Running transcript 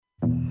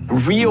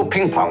Real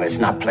ping pong is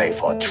not played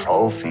for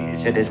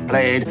trophies. It is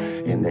played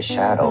in the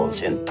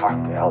shadows, in dark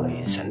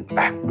alleys, and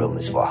back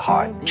rooms for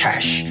hard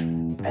cash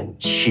and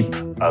cheap,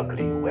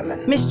 ugly women.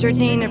 Mr.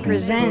 Dana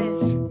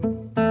presents.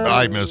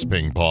 I miss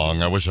ping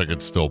pong. I wish I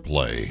could still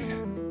play.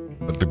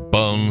 But the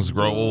bones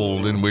grow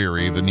old and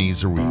weary, the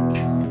knees are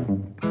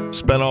weak.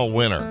 Spent all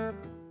winter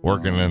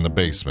working in the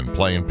basement,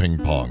 playing ping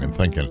pong and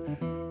thinking,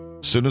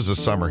 as soon as the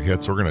summer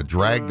hits, we're going to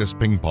drag this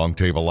ping pong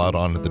table out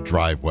onto the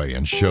driveway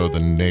and show the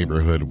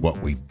neighborhood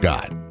what we've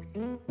got.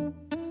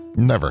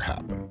 Never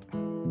happened.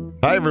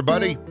 Hi,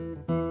 everybody.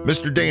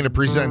 Mr. Dana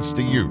presents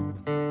to you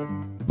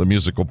the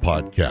musical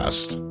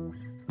podcast.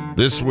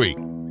 This week,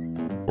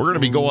 we're going to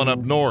be going up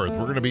north.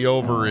 We're going to be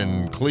over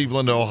in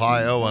Cleveland,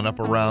 Ohio, and up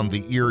around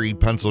the Erie,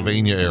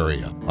 Pennsylvania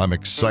area. I'm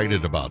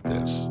excited about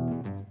this.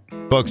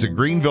 Folks, at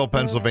Greenville,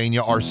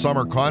 Pennsylvania, our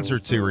summer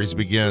concert series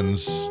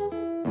begins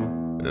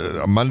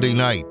Monday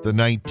night, the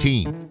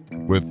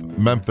 19th, with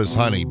Memphis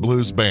Honey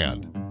Blues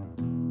Band.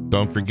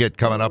 Don't forget,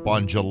 coming up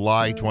on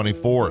July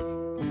 24th,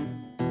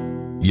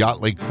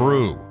 Yachtly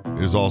Crew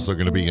is also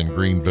going to be in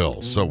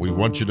Greenville. So we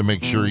want you to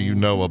make sure you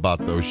know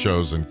about those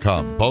shows and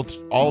come.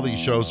 All these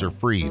shows are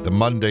free. The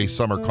Monday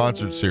Summer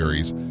Concert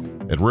Series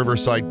at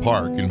Riverside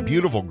Park in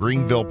beautiful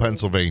Greenville,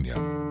 Pennsylvania.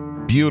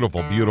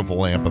 Beautiful,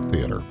 beautiful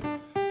amphitheater.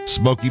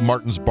 Smoky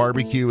Martin's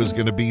Barbecue is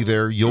going to be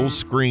there. You'll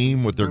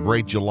Scream with their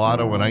great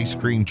gelato and ice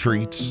cream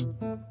treats.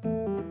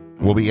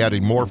 We'll be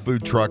adding more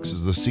food trucks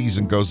as the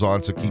season goes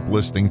on, so keep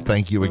listening.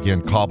 Thank you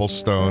again,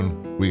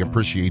 Cobblestone. We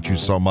appreciate you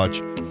so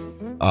much.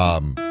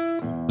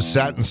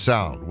 Satin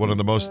Sound, one of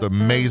the most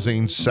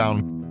amazing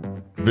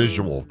sound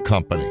visual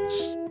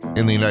companies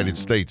in the United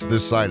States,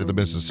 this side of the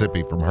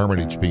Mississippi from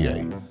Hermitage,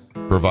 PA,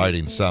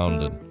 providing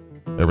sound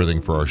and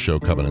everything for our show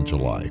coming in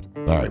July.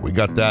 All right, we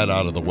got that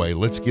out of the way.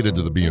 Let's get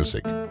into the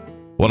music.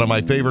 One of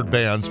my favorite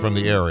bands from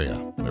the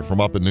area. They're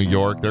from up in New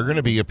York. They're going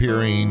to be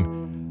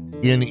appearing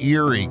in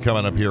Erie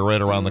coming up here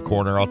right around the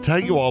corner. I'll tell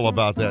you all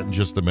about that in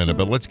just a minute,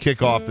 but let's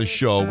kick off the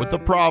show with the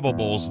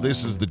Probables.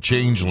 This is the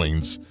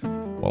Changelings.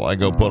 While I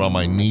go put on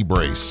my knee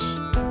brace,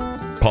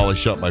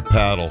 polish up my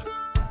paddle.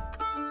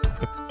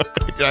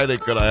 That ain't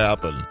gonna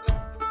happen.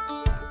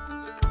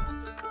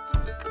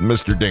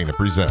 Mr. Dana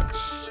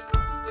presents.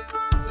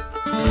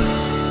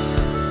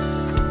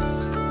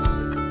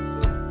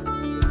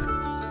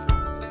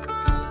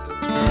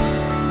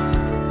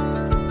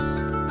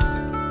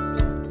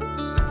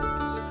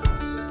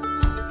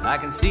 I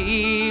can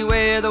see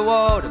where the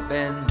water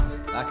bends.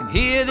 I can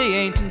hear the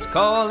ancients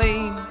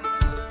calling.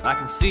 I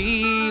can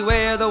see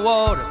where the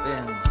water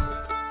bends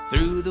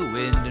through the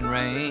wind and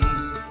rain.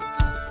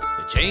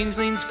 The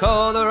changelings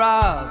call the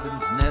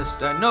robin's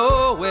nest. I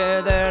know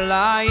where they're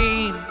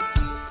lying.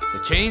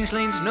 The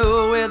changelings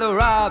know where the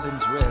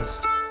robins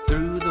rest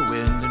through the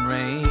wind and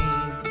rain.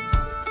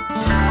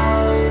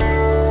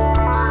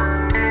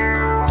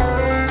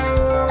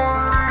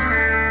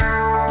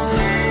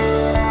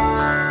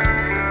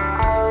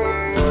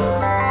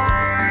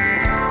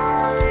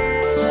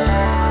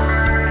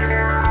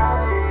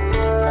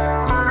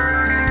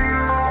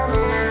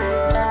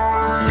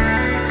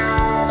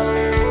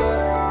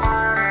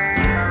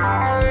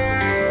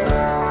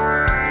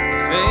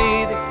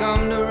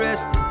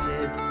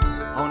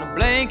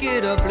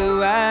 Of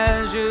blue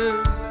azure,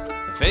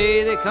 the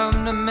fae they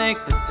come to make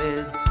the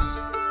beds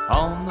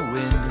on the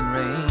wind and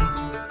rain.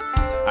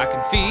 I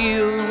can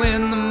feel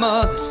when the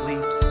mother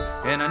sleeps,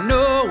 and I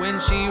know when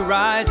she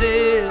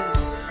rises.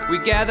 We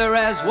gather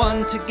as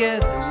one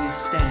together, we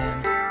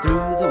stand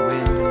through the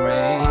wind and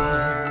rain.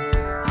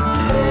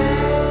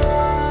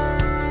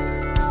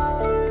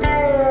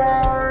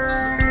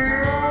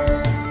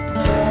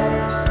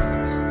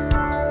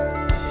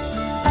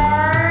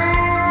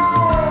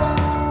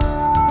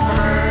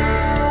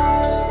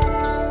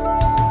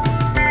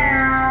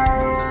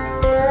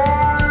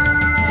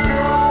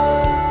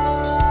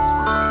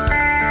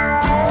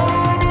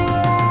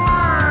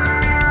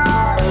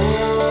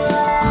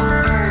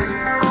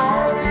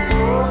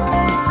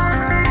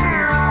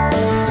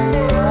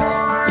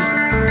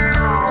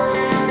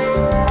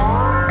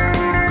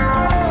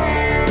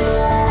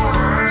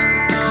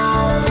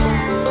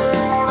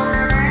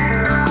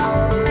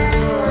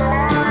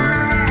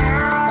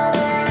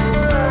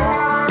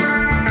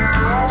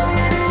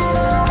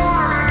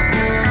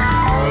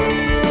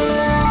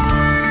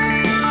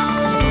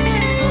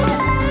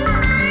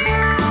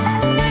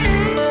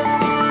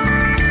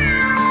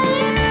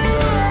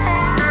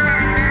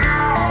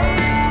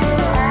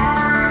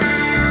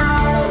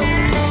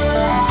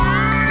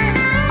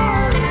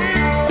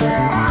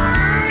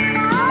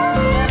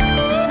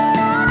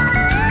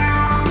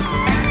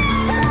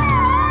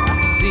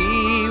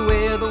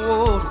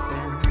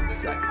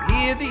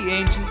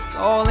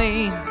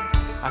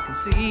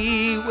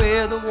 See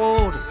where the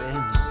water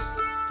bends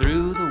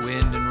through the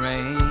wind and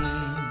rain.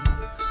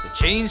 The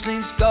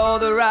changelings call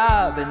the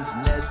robin's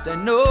nest. I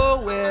know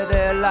where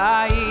they're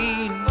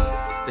lying.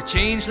 The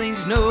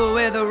changelings know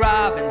where the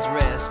robins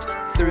rest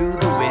through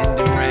the wind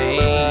and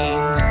rain.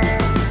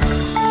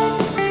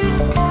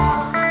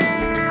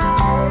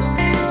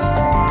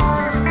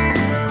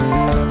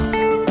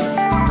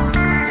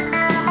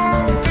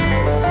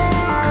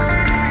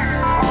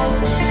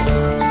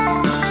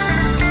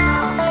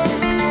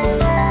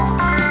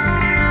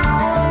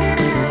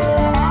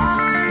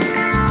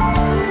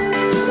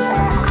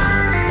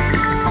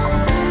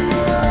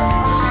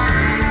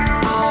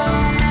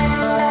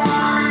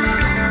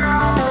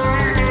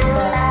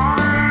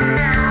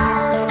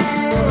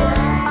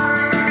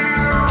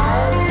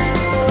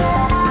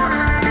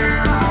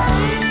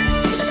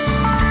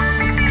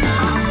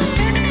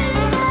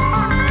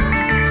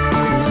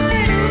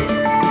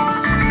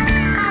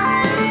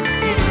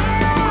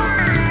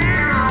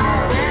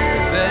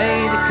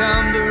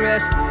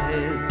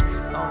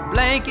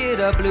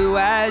 the blue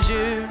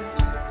azure.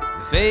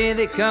 The fae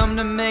they come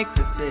to make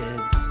the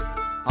beds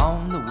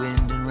on the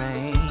wind and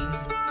rain.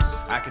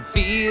 I can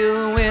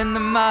feel when the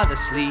mother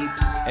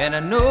sleeps, and I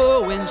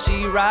know when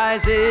she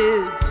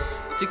rises.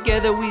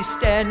 Together we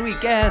stand, we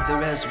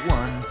gather as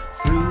one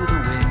through the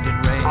wind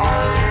and rain.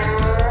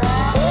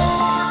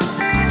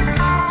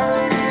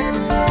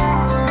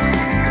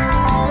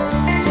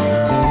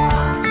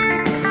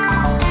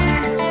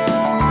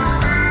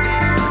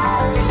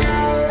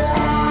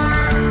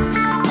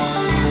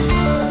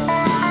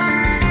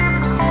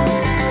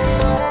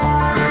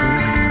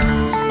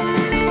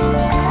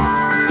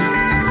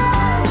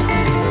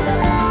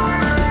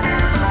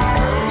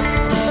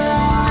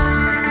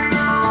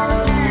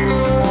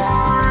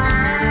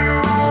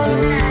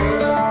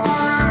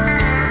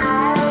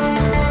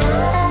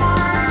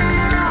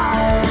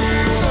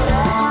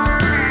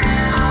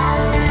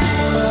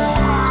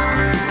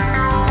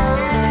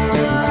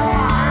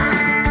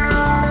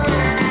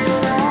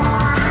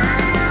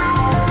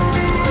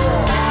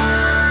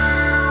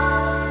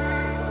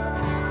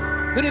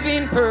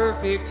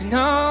 To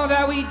know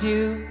that we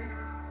do.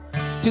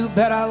 Too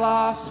bad I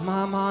lost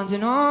my mind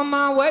and on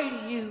my way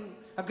to you.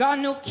 I got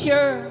no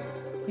cure,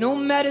 no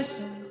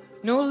medicine,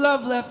 no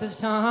love left this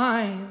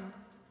time.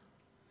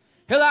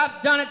 Hell,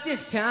 I've done it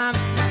this time.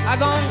 I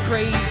gone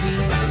crazy.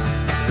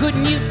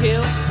 Couldn't you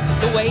tell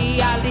the way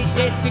I lit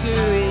that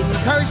cigarette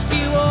and cursed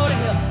you all to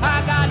hell?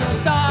 I got no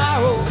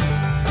sorrow,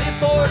 live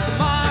for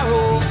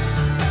tomorrow.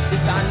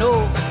 This I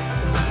know.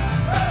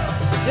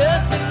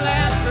 Nothing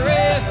lasts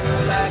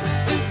forever like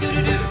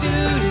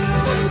do-do-do-do-do-do.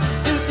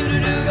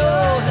 Do-do-do-do-do,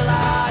 oh, hell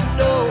I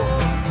know.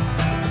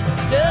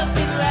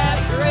 Nothing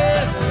lasts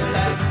forever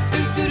like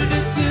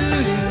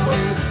do-do-do-do-do-do.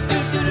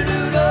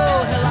 Do-do-do-do-do,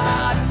 oh, hell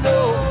I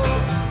know.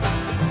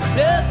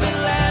 Nothing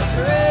lasts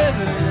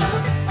forever.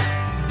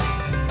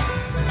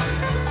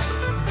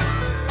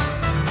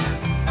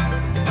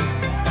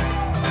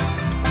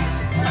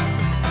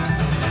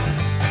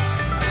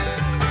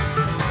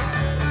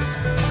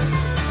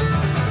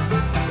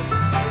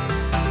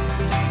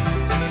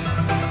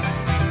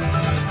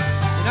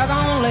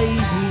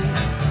 Lazy,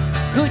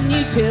 couldn't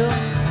you tell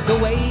the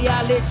way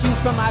I let you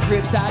from my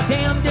grips? I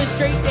damned her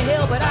straight to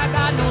hell, but I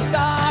got no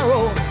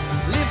sorrow.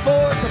 Live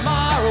for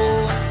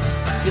tomorrow,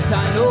 yes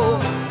I know.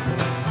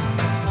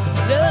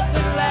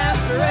 Nothing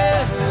lasts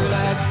forever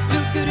like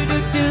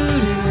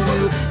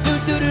do-do-do-do-do-do.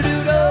 Do-do-do-do-do,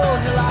 oh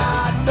hell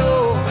I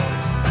know.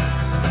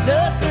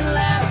 Nothing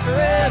lasts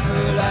forever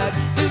like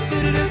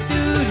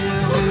do-do-do-do-do-do.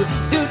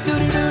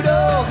 Do-do-do-do-do,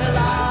 oh hell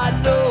I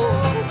know.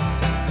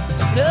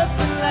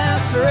 Nothing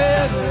lasts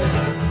forever.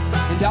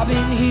 And I've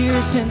been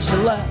here since you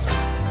left.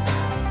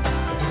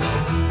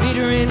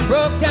 Bitter and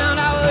broke down,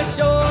 I was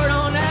short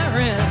on that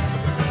rent.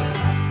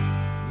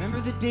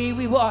 Remember the day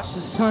we watched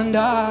the sun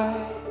die?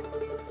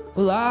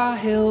 Well, I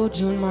held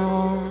you in my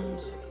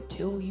arms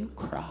until you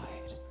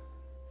cried.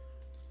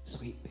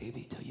 Sweet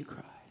baby, till you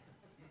cried.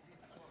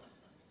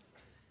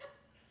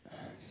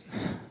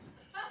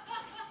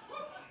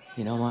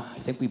 You know what? I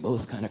think we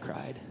both kind of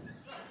cried.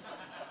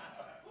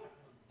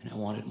 And I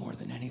wanted more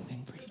than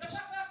anything for you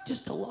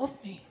just to love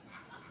me.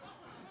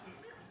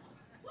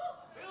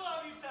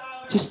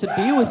 Just to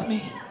be with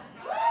me.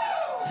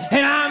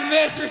 And I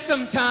miss her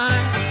sometimes.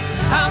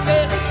 I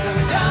miss her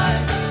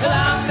sometimes. And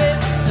I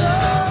miss her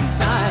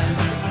sometimes.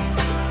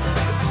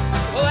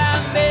 Oh, I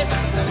miss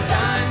her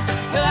sometimes.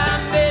 And I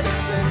miss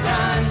her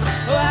sometimes.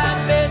 Oh, I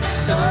miss her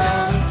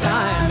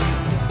sometimes.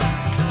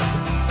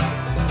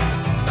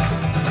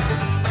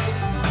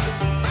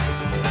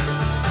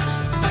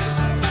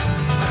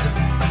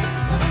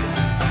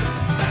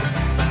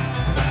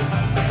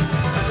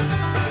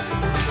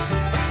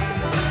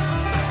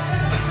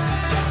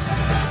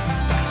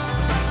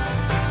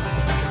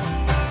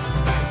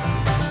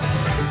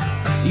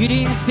 You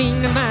didn't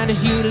seem to mind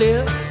as you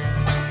left.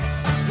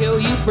 Hell,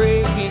 you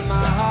breaking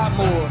my heart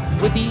more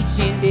with each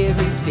and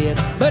every step.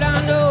 But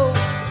I know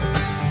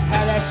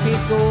how that shit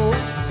goes.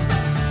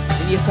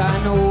 And yes, I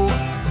know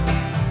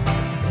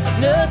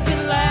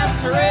nothing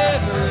lasts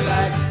forever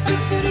like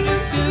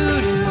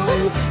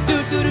do-do-do-do-do.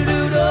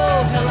 Do-do-do-do-do,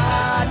 oh, hell,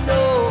 I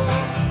know.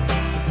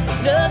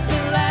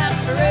 Nothing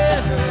lasts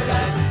forever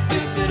like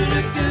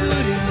do-do-do-do-do.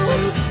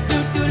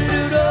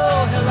 Do-do-do-do-do,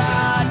 oh, hell,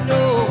 I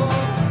know.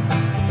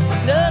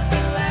 Nothing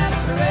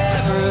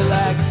forever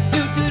like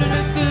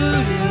do-do-do-do-do.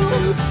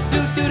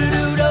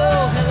 Do-do-do-do-do,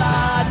 oh hell I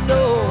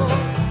know.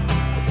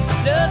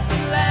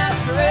 Nothing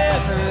lasts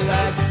forever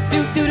like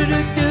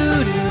do-do-do-do-do.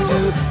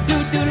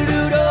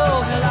 Do-do-do-do-do,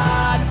 oh hell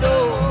I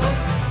know.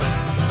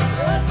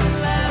 Nothing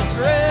lasts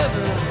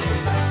forever.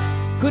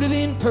 Could have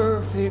been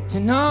perfect to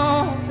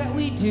know that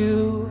we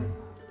do.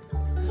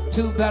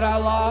 Too bad I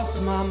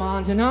lost my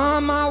mind and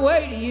on my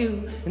way to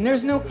you. And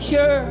there's no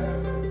cure,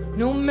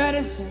 no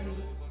medicine,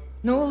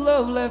 no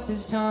love left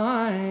this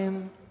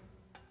time.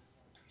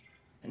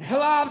 And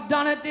hell, I've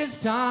done it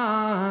this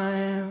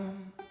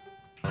time.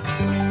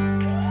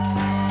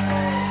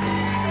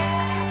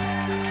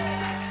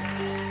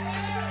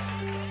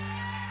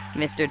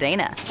 Mr.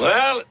 Dana.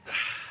 Well,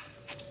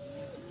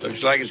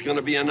 Looks like it's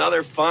gonna be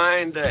another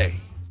fine day.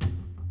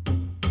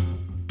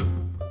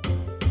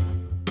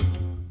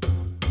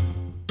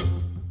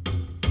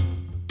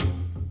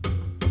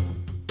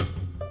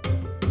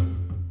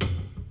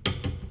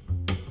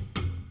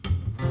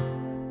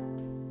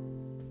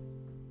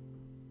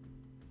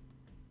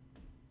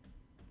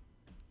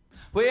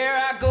 Where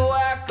I go,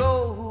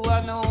 who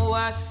I know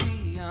I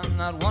see. I'm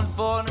not one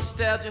for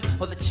nostalgia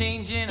or the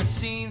changing of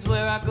scenes.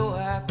 Where I go,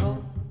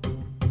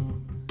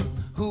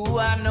 who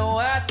I know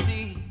I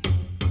see.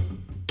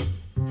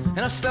 And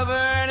I'm stubborn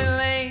and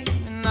lame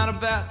and not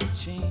about to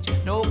change.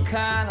 No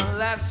kind of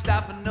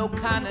lifestyle for no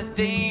kind of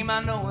dame.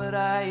 I know what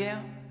I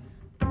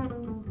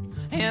am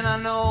and I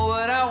know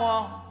what I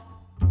want.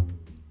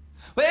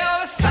 Well,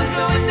 the sun's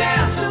going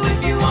down, so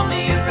if you want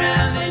me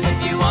around, and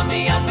if you want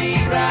me, I'll be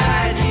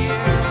right here.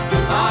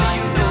 Oh,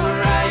 you know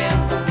where I am,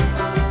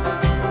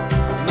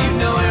 and you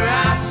know where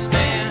I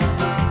stand.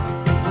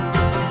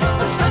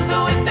 The sun's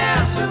going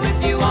down, so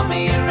if you want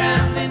me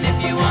around, and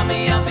if you want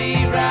me, I'll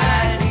be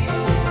right here.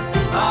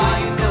 Oh,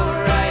 you know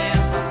where I am,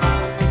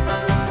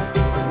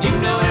 and you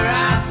know where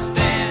I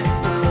stand.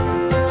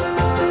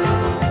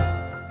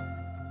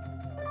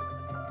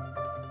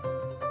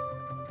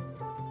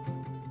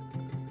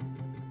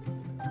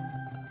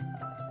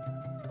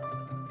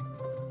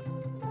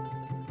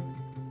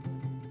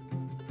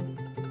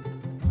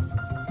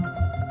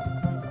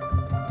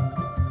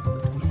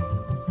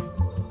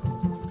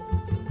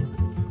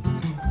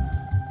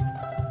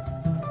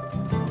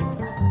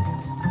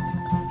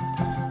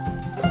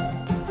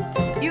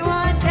 You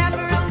are a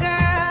chaperone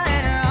girl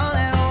in her own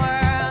little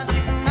world,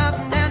 ticking up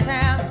and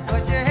downtown,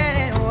 put your head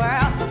in a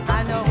whirl.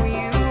 I know who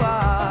you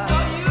are. No,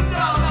 you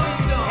don't.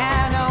 And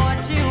I know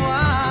what you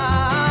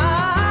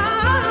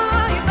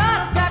are. You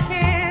bottle-top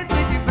kids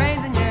with your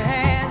brains in your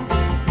hands,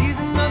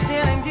 using those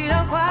feelings you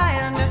don't quite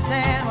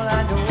understand. Well,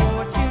 I know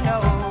what you know.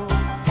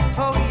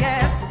 Oh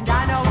yes, and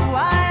I know who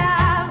I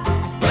am.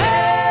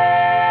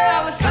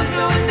 Well, the sun's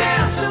going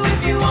down, so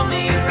if you want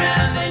me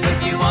around, and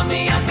if you want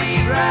me, I'll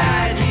be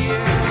right here.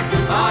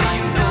 Oh,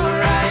 you know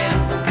where I am,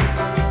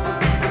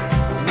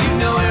 and you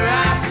know where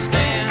I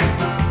stand.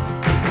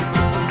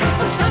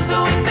 The sun's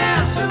going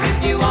down, so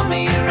if you want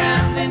me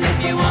around, and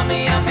if you want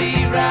me, I'll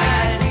be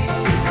right here.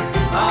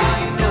 Oh,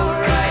 you know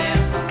where I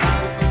am,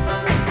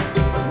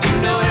 and you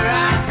know where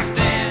I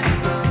stand.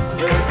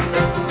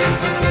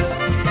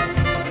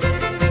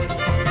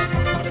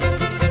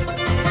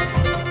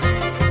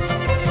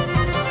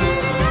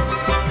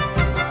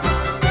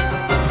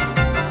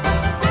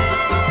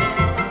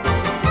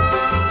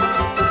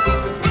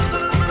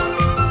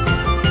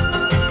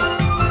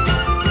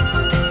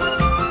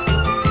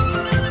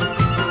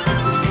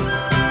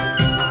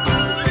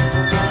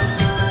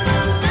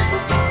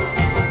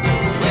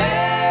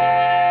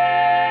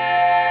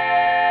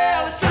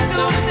 Well, the sun's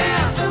going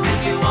down, so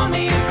if you want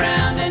me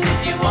around, and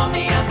if you want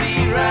me, I'll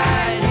be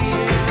right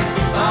here.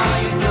 Oh,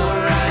 you know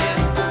where I am,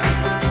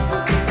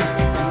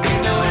 and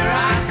you know where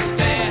I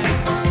stand.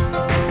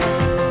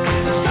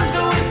 The sun's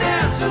going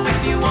down, so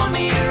if you want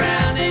me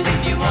around, and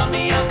if you want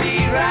me, I'll be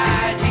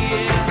right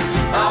here.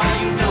 Oh,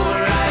 you know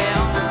where I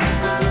am,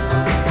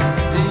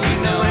 and you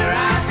know where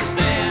I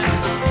stand.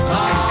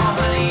 Oh,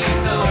 honey, you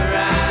know where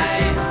I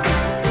am,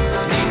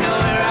 and you know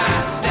where I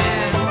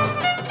stand.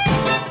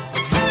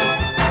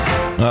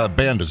 The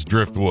band is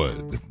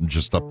Driftwood,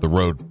 just up the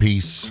road,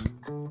 Peace,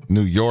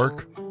 New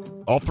York.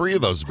 All three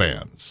of those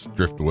bands,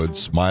 Driftwood,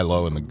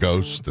 Smilo, and the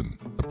Ghost, and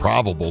the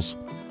Probables.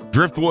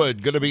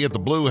 Driftwood going to be at the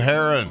Blue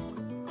Heron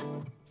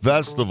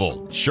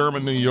Festival,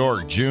 Sherman, New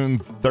York, June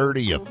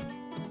 30th.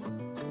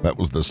 That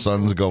was The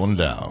Sun's Going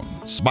Down.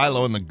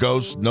 Smilo and the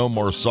Ghost, No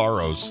More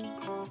Sorrows.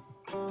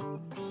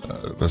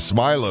 The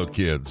Smilo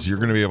kids, you're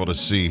going to be able to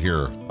see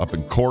here up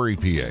in Corey,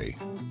 PA.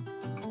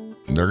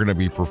 They're going to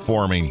be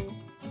performing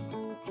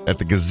at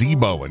the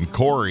Gazebo in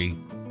Corey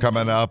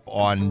coming up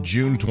on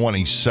June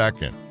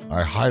 22nd.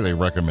 I highly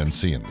recommend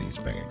seeing these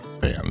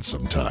bands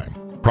sometime.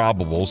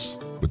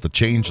 Probables with the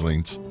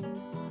Changelings.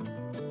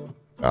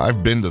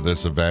 I've been to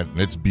this event, and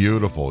it's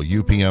beautiful.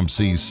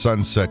 UPMC's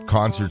Sunset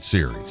Concert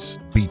Series,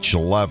 Beach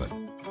 11,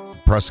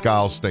 Presque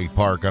Isle State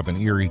Park up in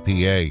Erie,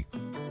 PA.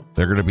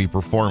 They're going to be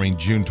performing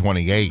June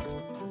 28th.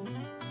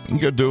 You can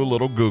go do a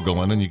little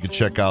Googling, and you can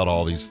check out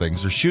all these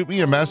things. Or shoot me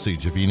a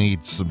message if you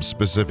need some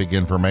specific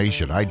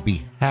information. I'd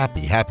be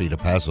happy to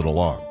pass it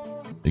along.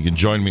 You can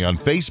join me on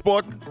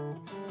Facebook,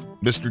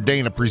 Mr.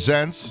 Dana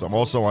Presents. I'm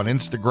also on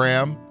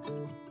Instagram.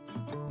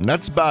 And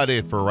that's about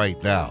it for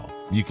right now.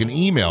 You can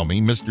email me,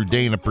 Mr.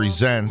 Dana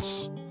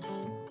Presents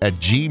at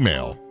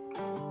Gmail.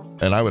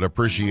 And I would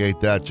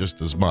appreciate that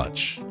just as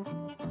much.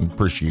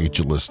 Appreciate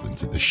you listening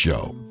to the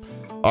show.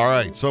 All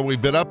right, so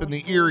we've been up in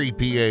the Erie,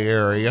 PA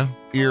area.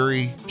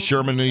 Erie,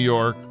 Sherman, New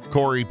York,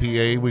 Corey,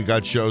 PA. We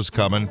got shows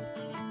coming.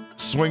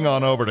 Swing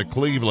on over to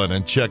Cleveland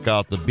and check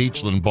out the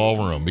Beachland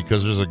Ballroom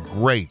because there's a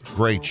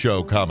great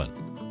show coming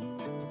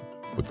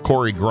with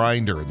Corey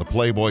Grinder and the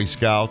Playboy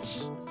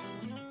Scouts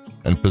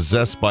and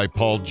Possessed by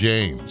Paul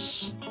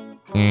James.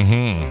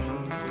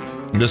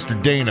 Mr.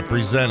 Dana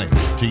presenting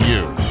to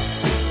you.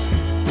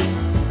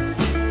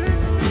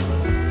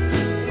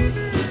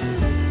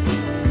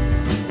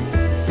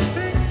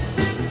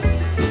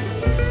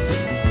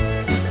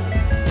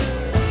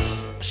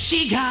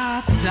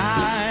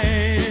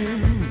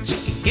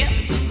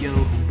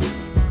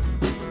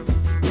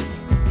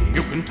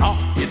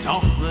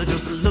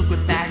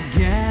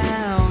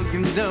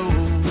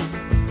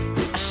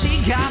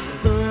 got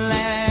the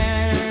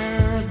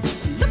flair.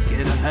 Just look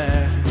at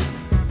her.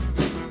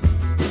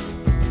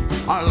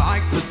 I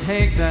like to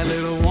take that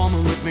little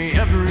woman with me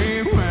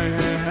everywhere.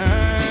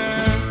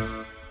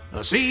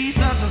 She's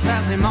such a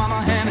sassy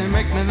mama hen and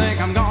make me think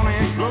I'm gonna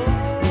explode.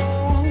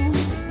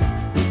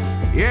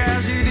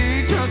 Yeah, she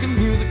did trucking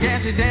music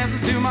and she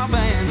dances to my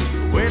band.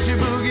 The way she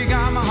boogie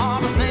got my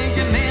heart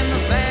sinking in the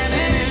sand.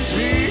 And if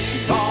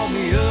she called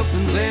me up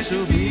and said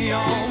she'll be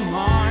all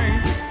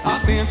mine, I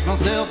pinch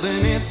myself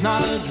and it's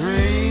not a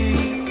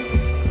dream.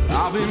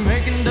 I'll be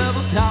making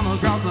double time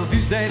across a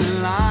few state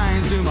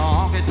lines. Do my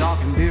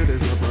honky-tonk and beauty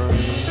supreme.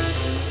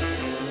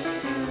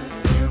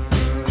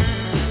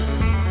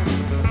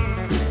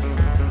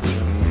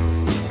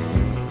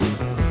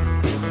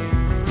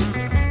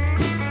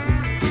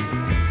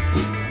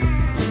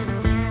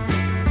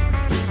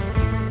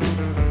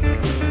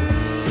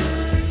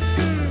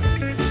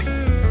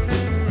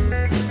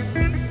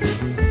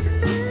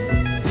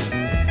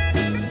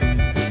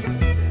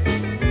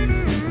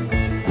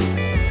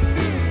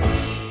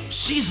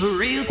 She's a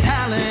real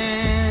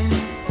talent,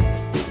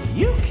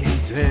 you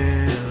can't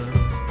tell.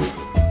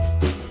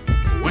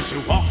 When she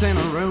walks in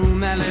a room,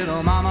 that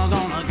little mama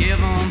gonna give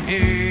 'em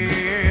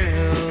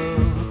hell.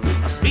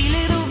 A sweet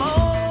little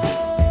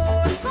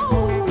voice, so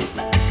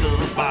like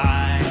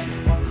goodbye.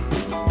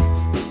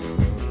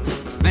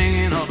 Just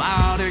thinking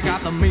about it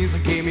got the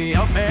music keep me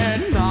up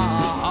at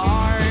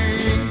night.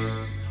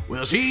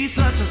 Well, she's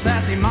such a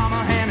sassy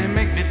mama hen and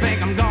make me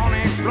think I'm gonna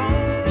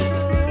explode.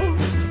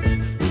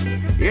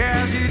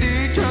 Yeah, she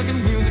did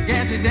trucking music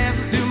and she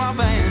dances to my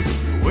band.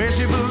 Where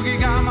she boogie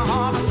got my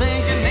heart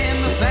sinking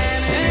in the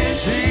sand. And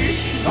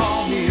she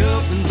called me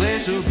up and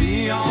said she'll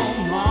be all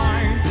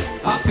mine.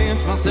 I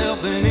pinch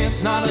myself and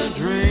it's not a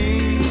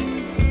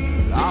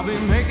dream. I'll be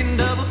making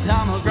double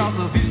time across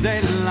a few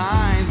state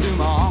lines. Do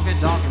my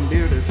honky-tonk and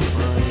beauty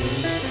supreme.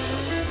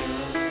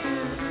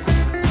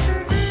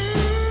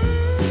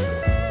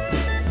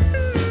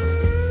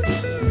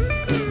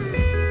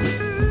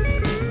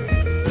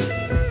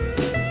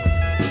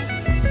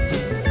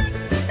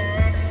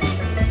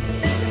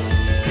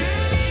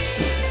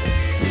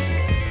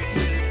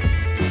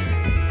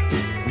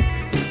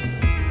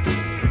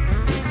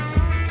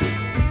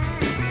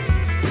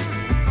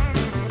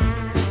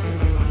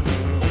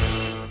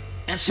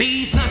 And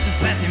she's such a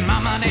sassy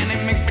mama, then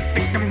it make me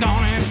think I'm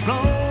gonna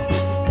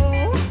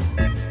explode.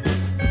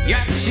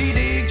 Yeah, she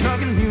did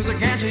trucking music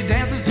and she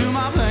dances to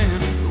my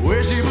band.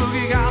 Where she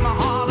boogie got my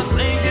heart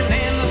sinking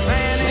in the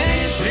sand.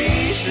 And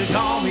she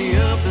call me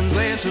up and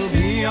say she'll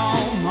be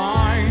all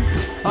mine.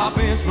 I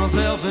pinch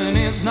myself and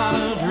it's not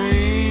a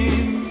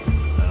dream.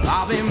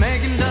 I'll be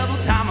making double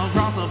time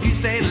across a few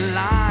state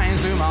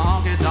lines. Do my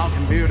honky-tonk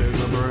and beauty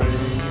supreme.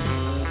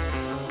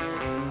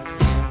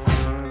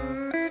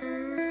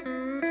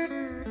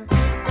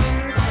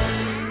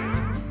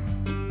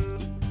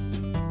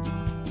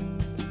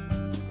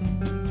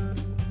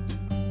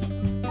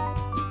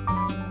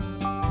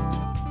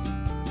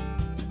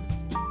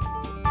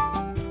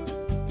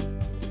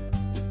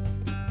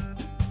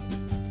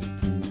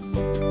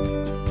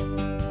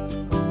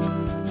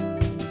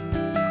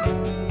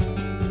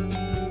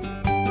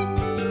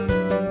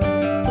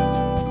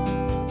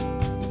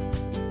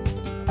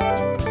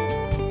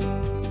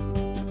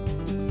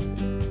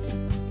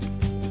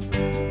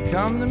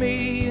 Come to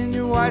me in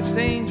your white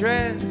stained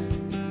dress,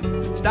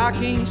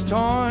 stockings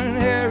torn,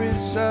 hair is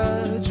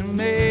such a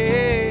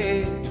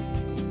mess.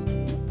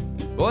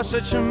 Oh,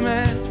 such a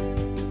mess.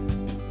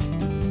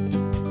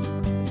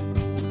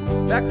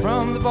 Back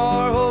from the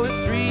bar, oh,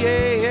 it's 3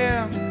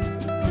 a.m.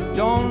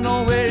 Don't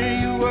know where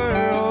you were,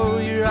 oh,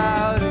 you're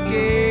out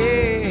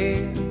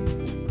again.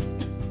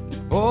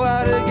 Oh,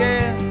 out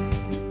again.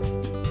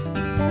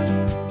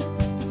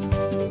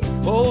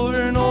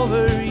 Over and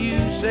over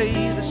you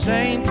say the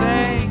same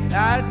thing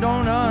I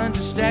don't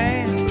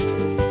understand.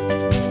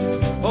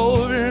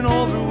 Over and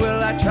over,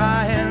 well, I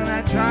try and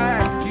I try.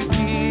 You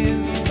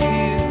give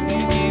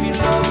your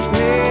love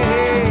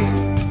away.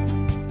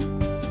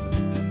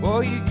 Oh,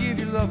 you give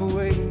your love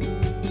away.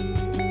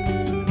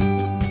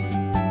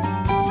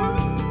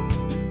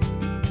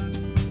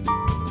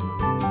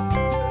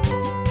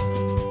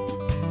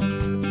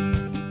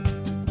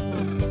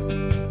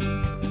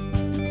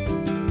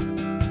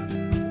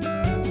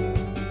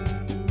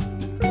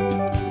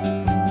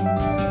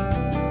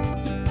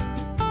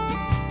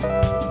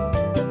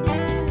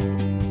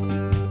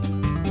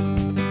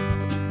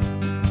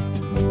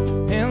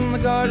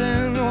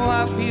 Garden, oh,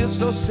 I feel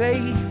so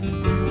safe.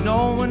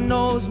 No one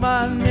knows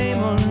my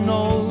name or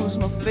knows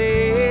my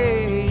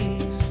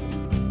face.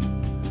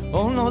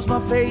 Oh, knows my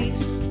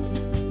face.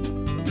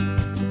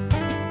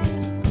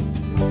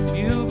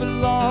 You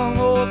belong,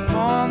 oh,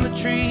 upon the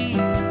tree,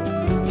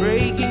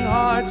 breaking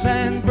hearts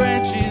and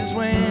branches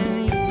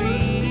when you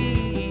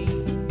bleed.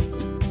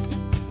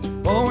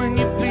 Oh, when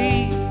you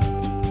bleed.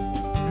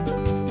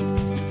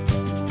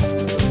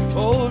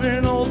 Over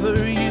and over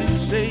you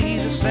say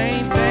the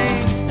same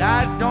thing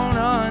I don't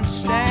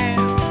understand.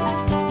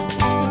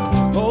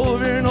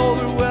 Over and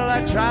over, well,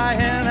 I try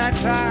and I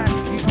try.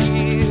 You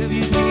give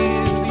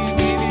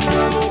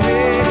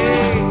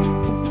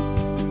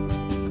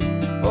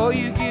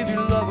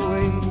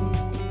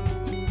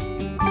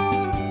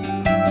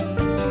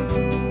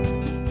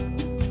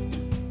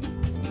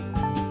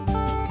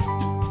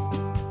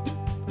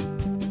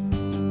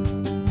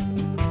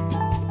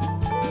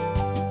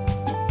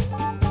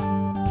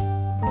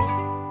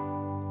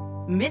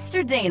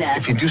Mr. Dana.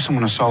 If you do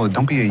someone a solid,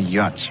 don't be a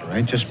yutz, all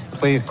right? Just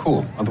play it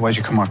cool. Otherwise,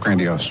 you come off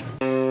grandiose.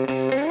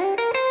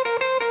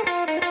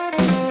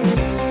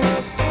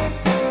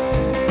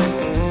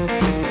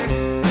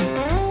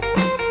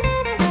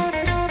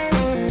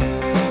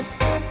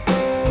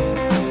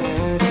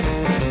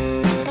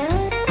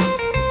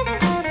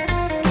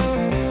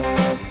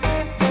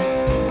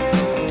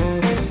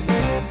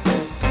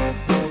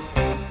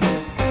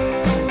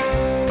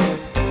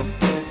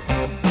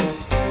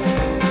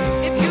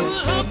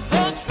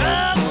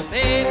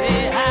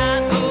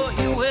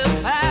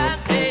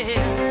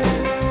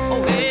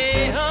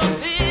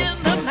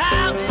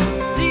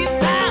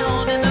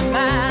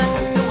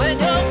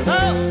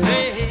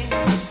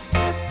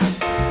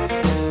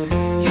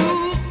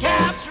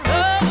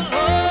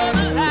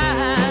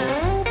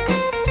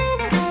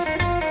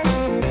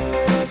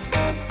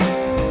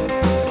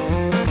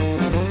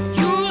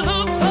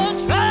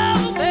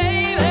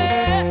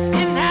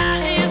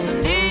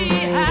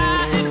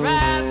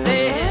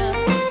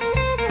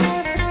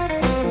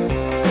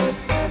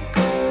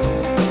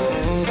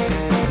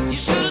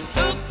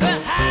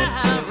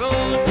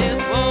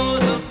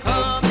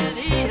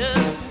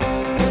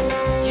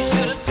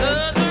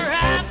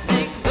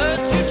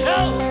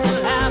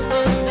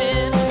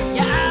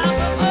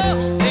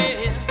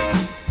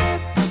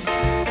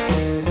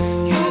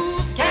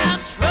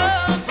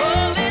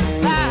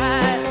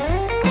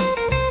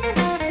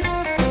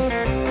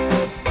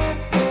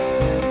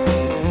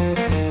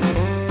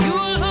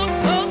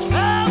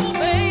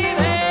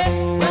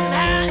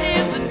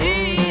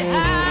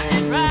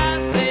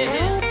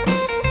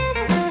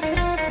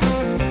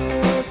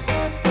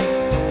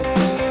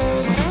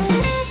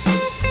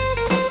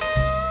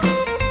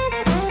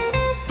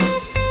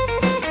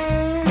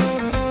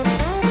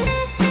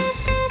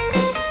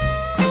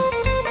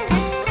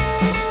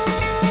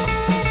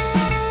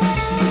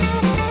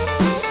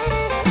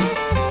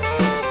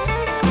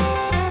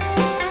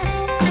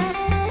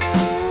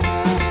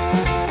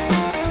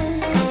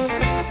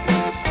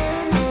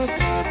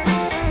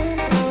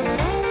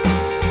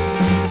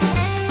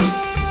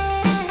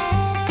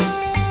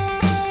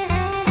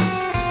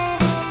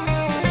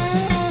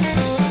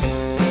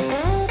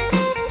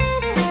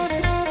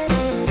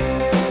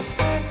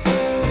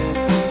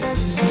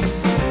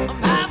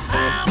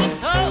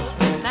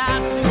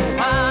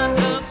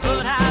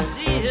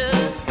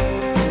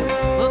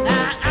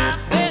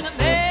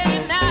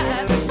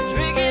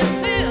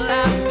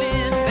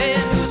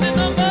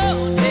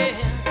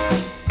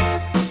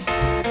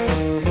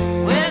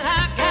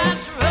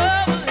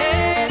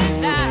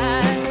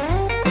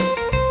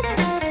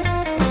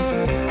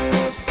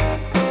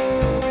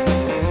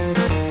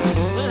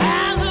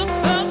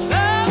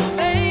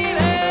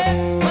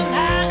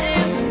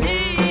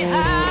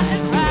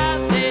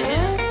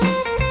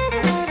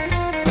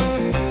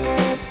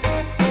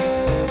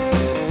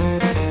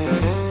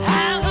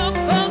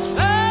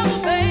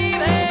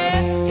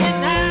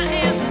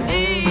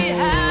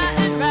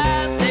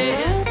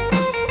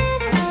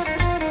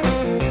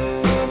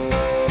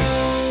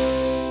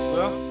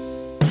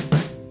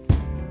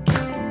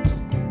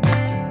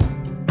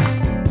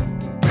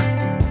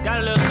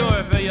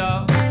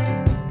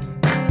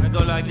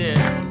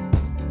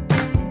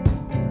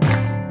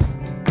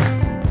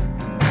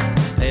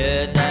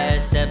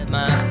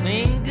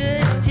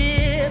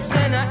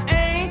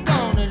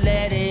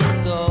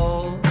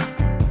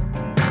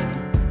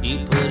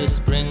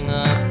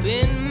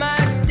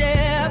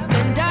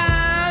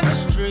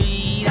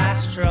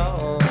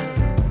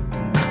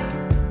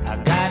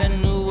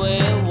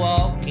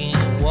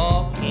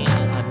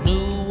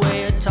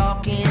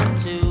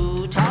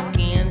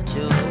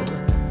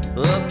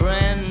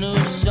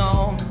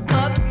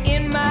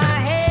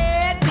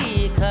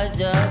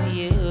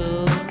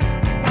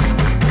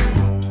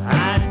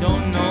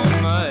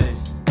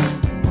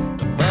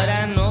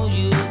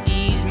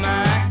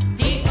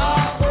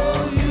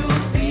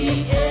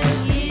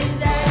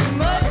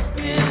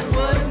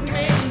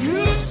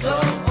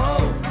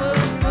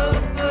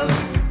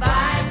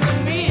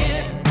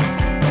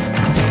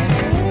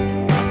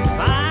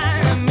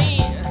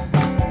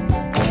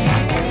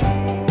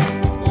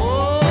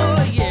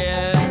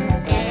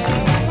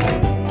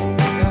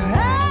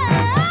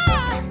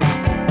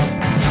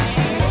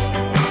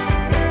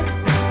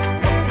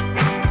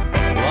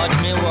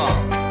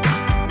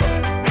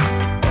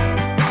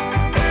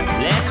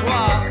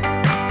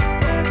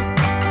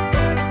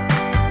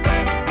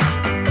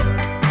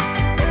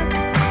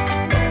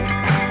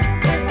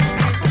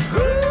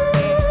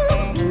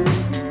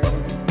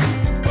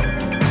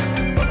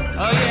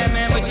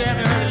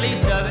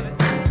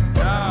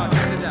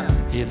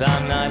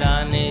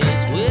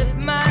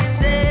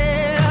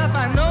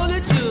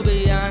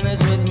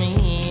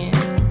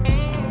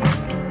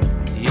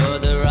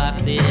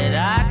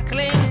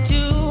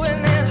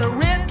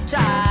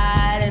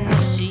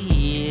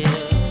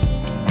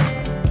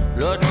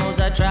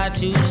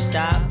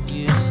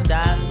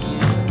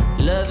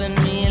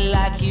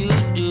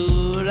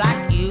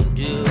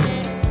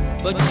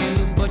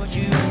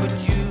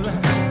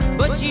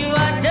 But you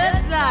are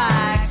just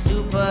like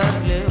super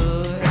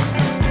glue.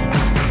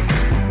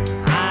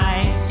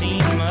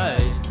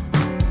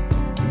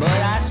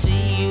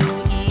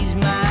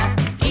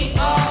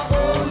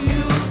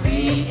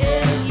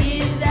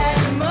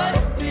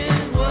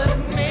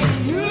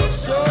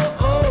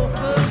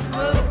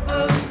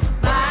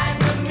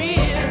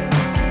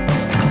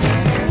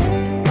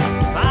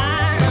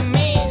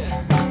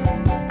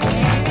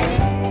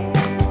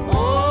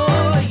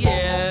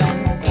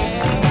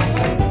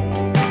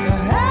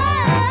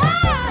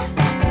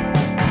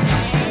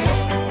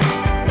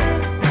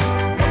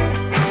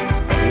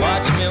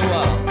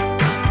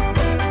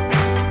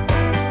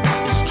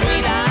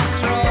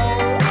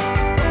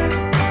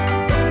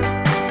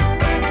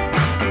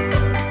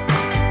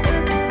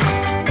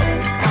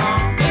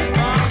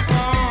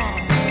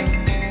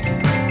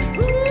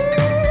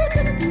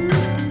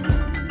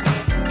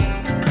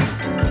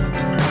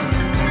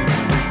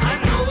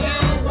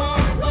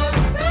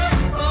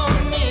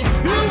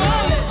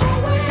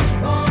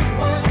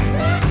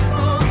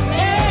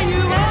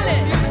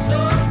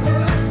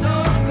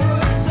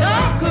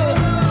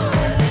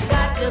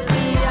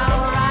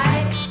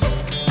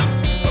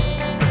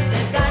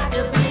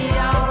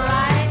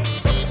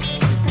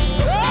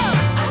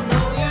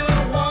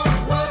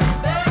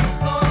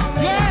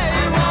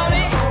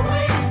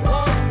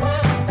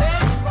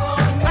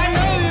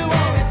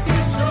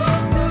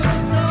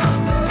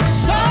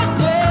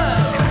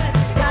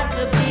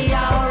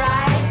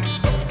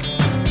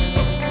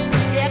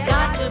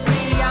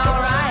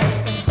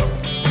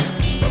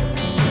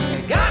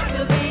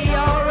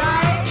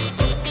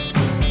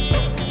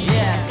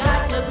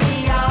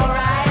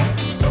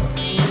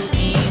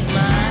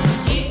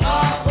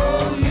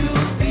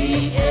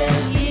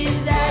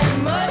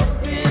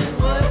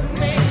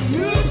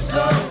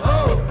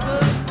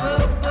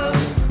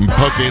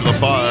 Pokey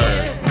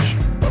Lafarge.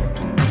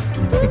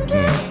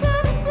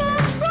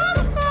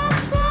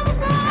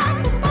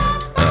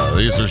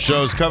 These are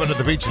shows coming to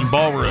the Beachland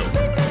Ballroom.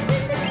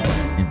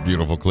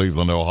 Beautiful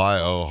Cleveland,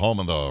 Ohio, home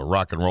of the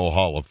Rock and Roll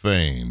Hall of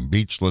Fame.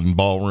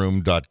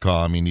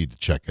 BeachlandBallroom.com. You need to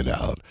check it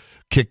out.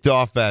 Kicked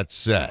off that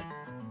set.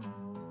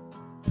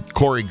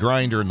 Corey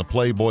Grinder and the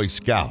Playboy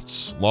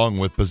Scouts, along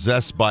with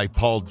Possessed by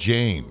Paul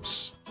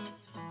James.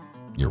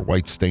 Your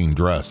White Stained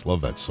Dress.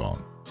 Love that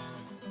song.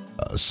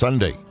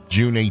 Sunday,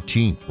 June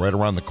 18th, right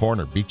around the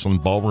corner,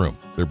 Beachland Ballroom.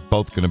 They're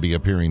both going to be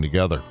appearing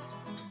together.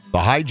 The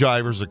High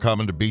Jivers are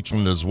coming to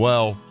Beachland as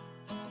well.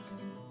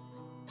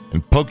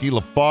 And Pokey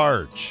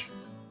Lafarge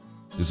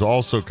is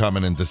also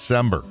coming in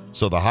December.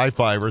 So the High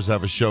Fivers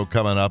have a show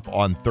coming up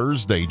on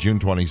Thursday, June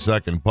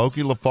 22nd.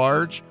 Pokey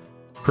Lafarge,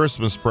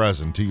 Christmas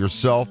present to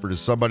yourself or to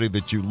somebody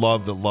that you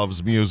love that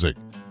loves music.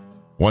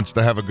 Wants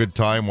to have a good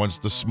time, wants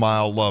to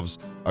smile, loves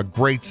a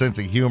great sense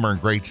of humor and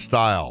great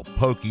style.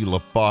 Pokey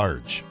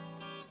Lafarge.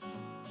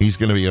 He's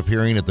going to be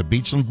appearing at the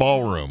Beachland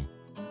Ballroom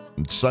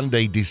on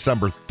Sunday,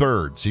 December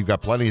 3rd. So you've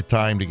got plenty of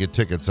time to get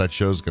tickets. That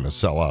show's going to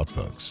sell out,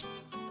 folks.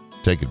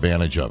 Take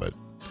advantage of it.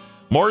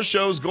 More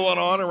shows going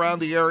on around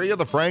the area.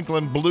 The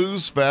Franklin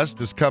Blues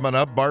Fest is coming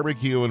up.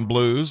 Barbecue and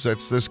Blues.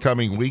 That's this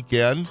coming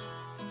weekend.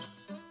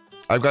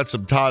 I've got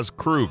some Taz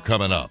Crew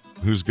coming up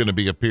who's going to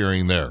be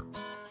appearing there.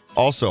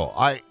 Also,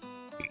 I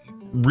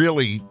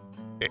really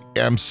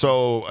am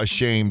so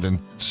ashamed and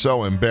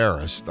so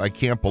embarrassed. I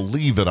can't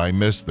believe that I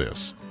missed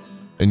this.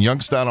 In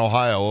Youngstown,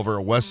 Ohio, over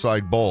at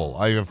Westside Bowl,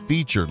 I have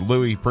featured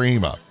Louis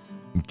Prima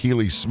and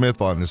Keely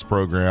Smith on this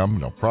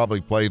program. I'll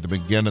probably play them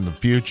again in the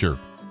future.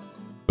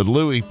 But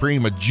Louis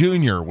Prima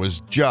Jr. was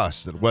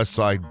just at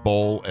Westside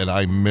Bowl, and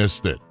I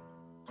missed it.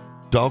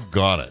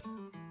 Doggone it.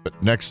 But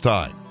next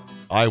time,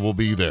 I will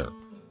be there.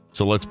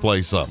 So let's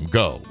play some.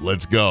 Go.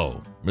 Let's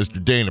go.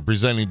 Mr. Dana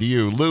presenting to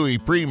you Louis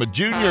Prima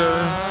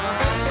Jr.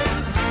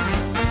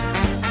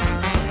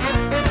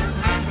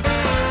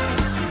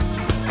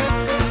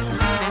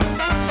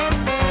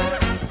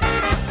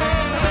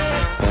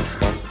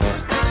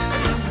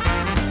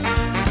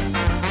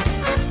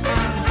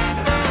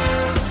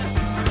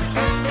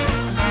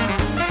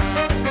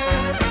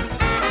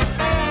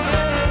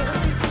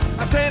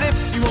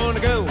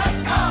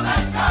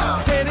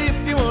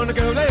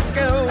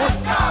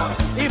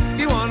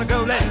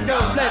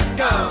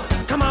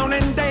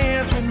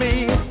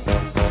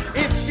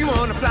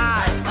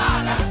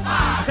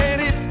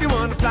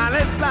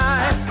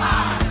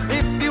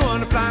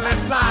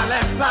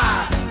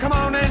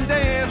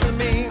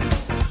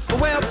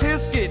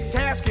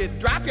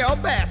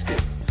 Basket.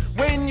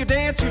 When you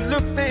dance, you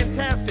look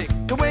fantastic.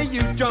 The way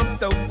you jump,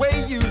 the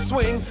way you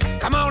swing.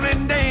 Come on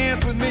and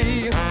dance with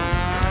me.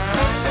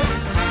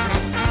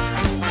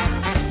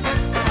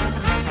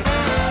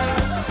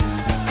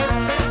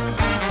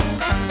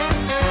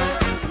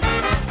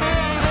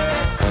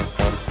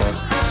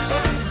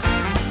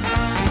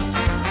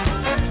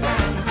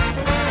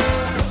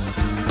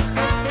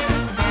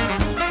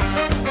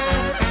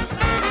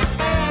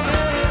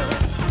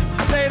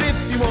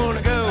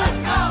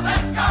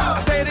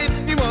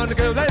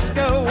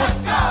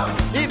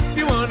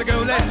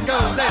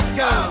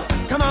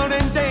 Come on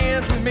and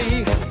dance with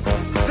me.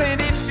 I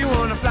said if you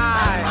wanna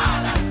fly.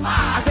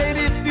 I said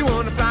if you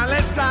wanna fly,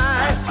 let's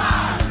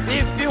fly.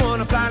 If you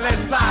wanna fly,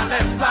 let's fly,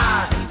 let's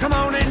fly. Come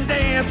on and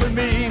dance with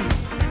me.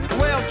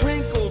 Well,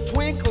 twinkle,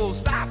 twinkle,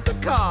 stop the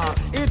car.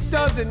 It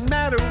doesn't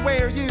matter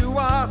where you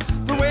are.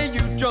 The way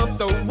you jump,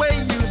 the way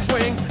you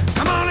swing.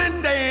 Come on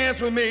and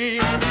dance with me.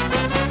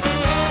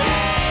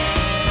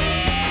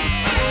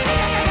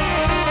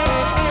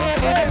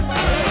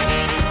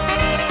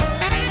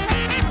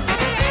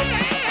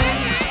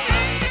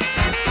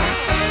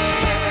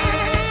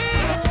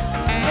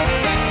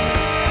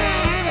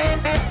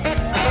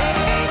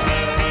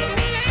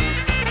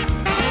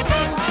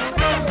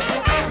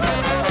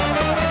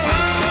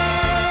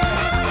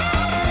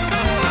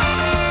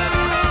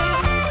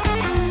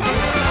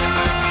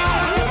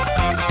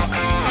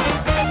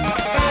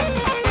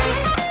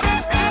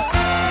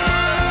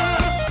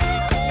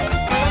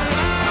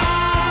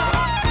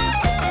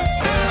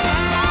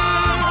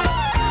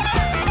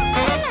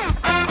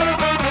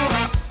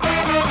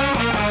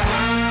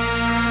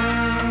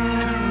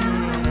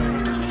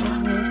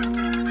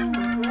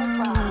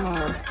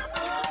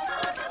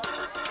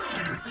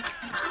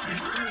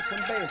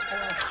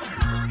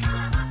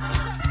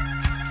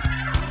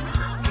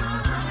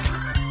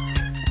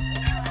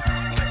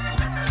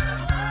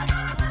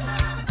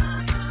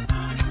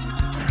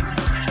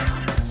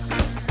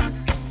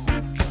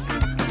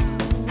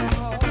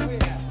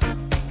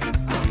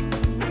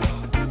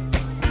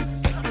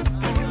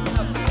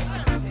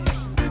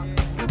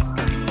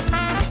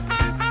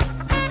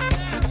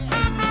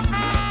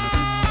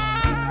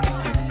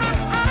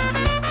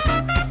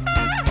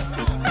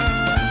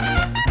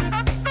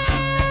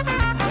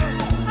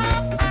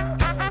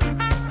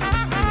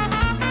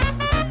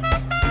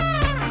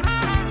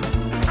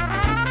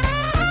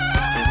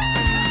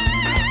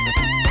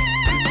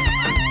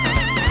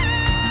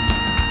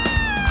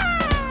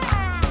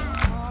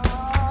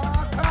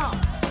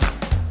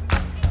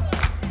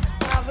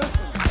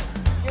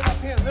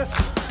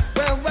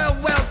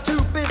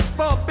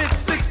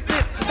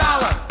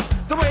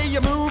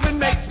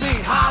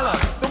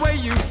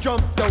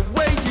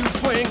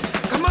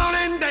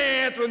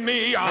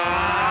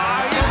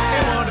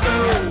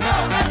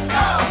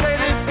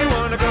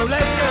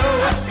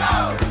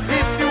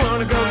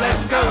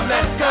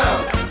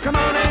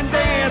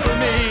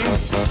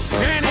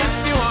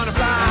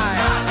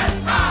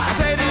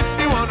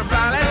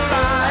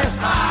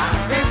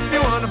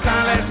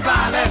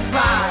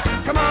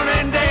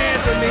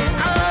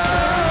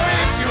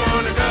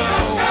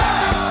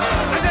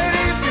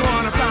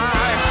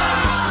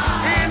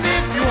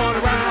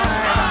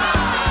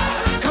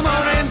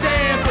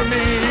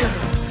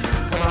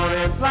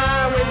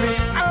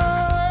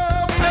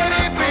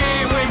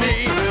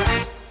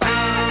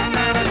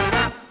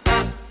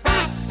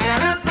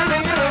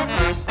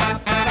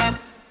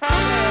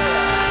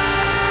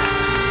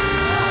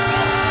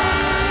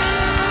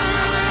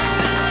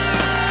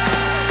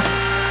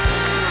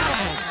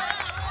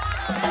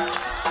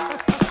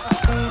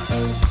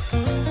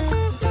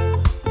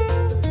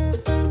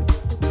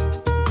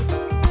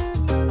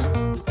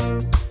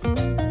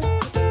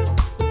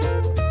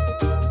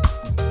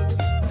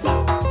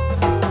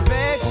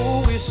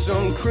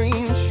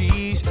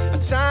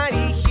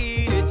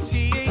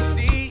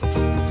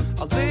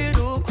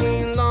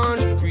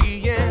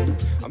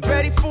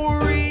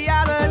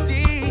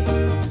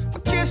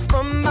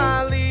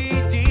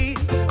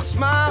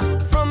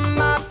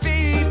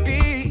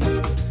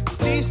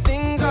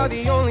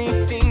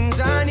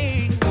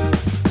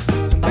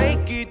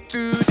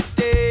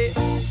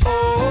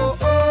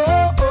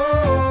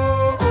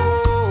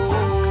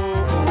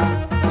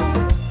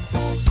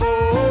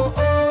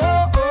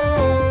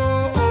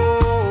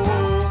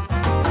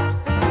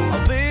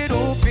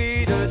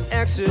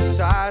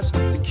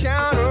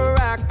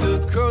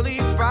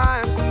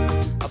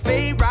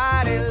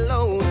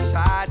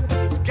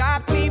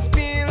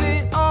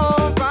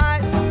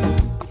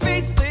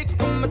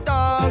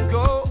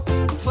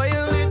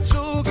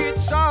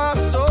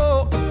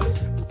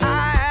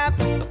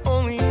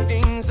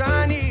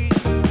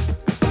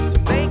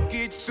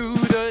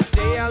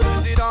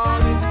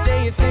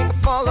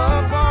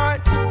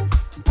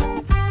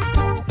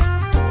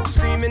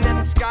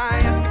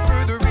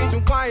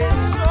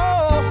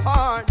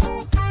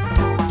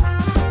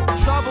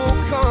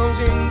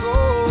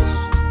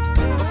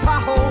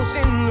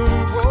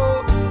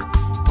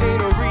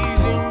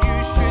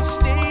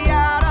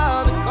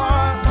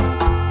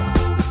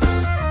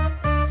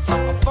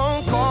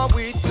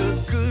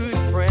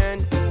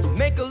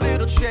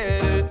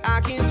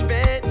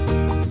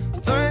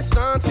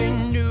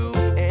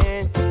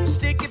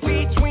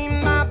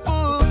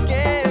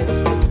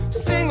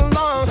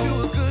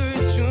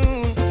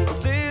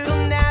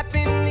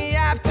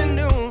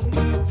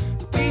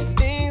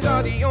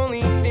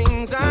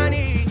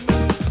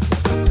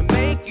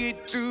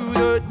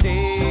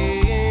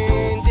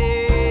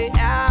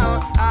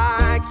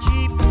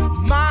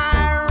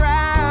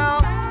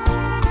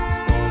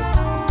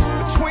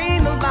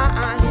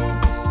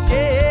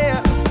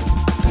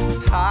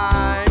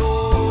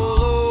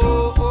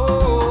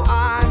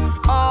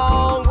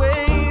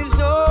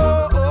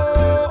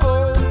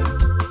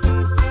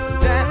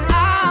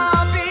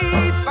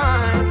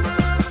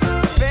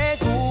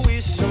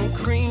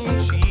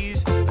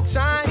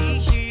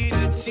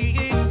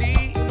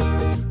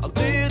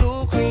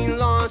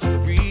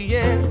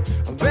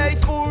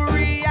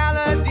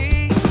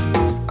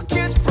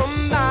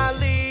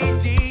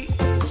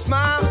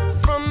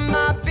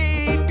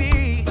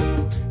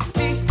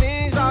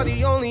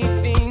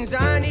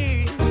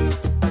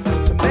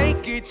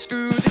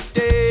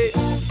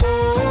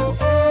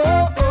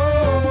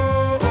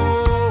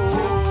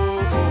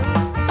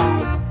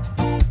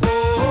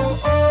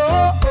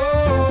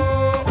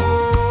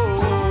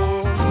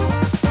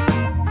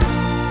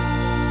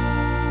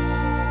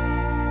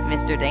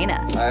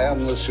 I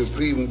am the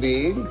supreme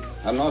being.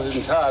 I'm not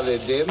entirely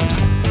dim.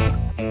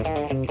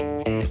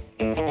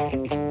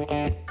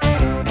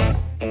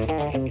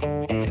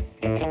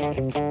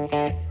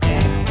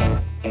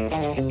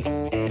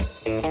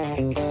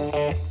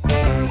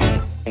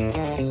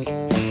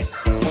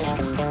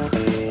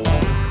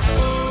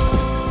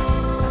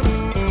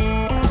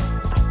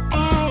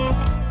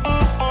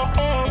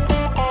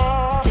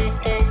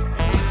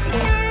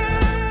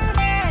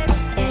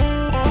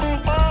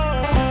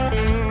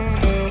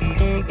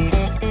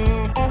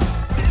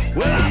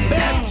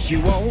 You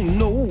won't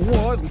know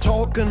what I'm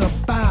talking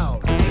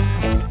about.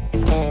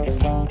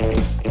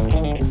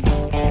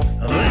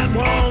 That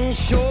one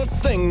short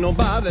thing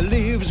nobody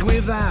lives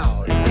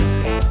without.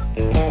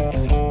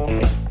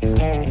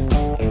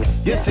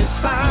 Yes, it's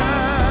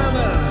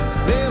finer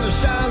than a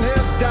shiny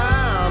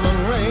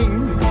diamond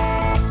ring,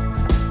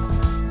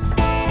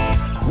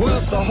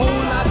 worth a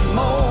whole lot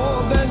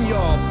more than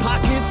your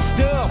pocket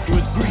stuffed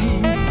with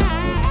green.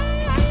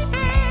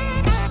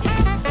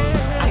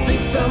 I think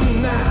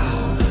some now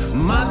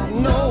might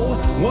know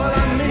what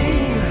I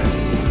mean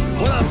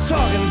when I'm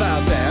talking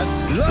about that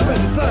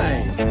loving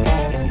thing.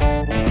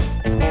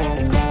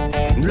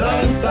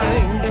 Loving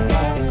thing.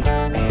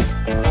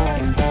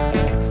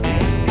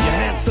 You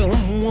had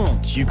some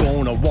once, you're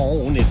gonna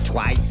want it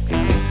twice.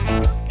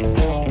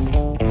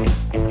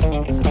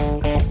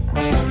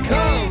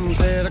 Comes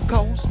at a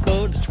cost,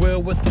 but it's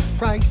well worth the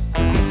price.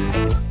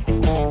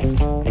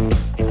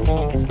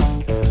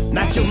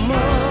 Not your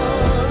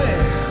money,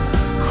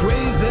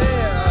 crazy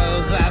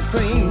that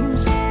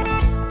seems.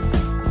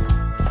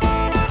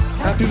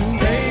 Have to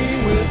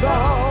pay with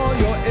all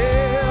your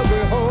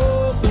every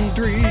hope and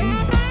dream.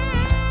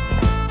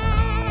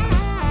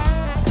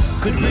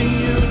 Could bring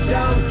you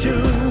down to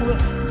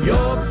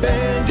your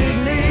bended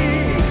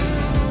knee,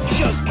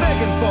 just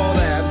begging for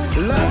that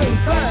loving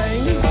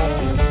thing.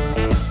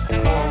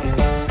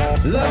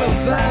 Loving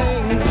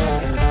thing.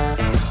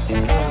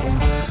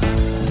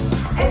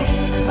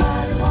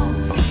 Everybody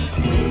wants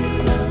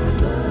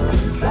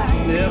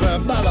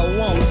Everybody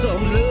wants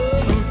some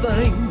loving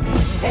thing.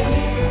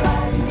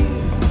 Everybody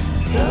needs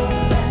some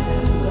of that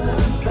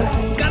loving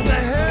thing. Got to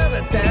have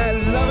it, that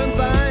loving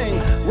thing.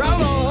 Round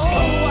the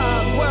whole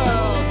wide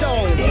world,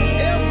 don't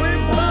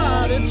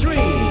everybody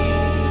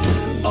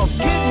dream of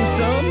getting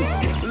some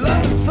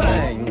loving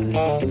thing.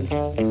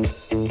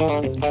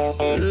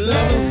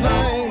 Loving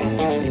thing.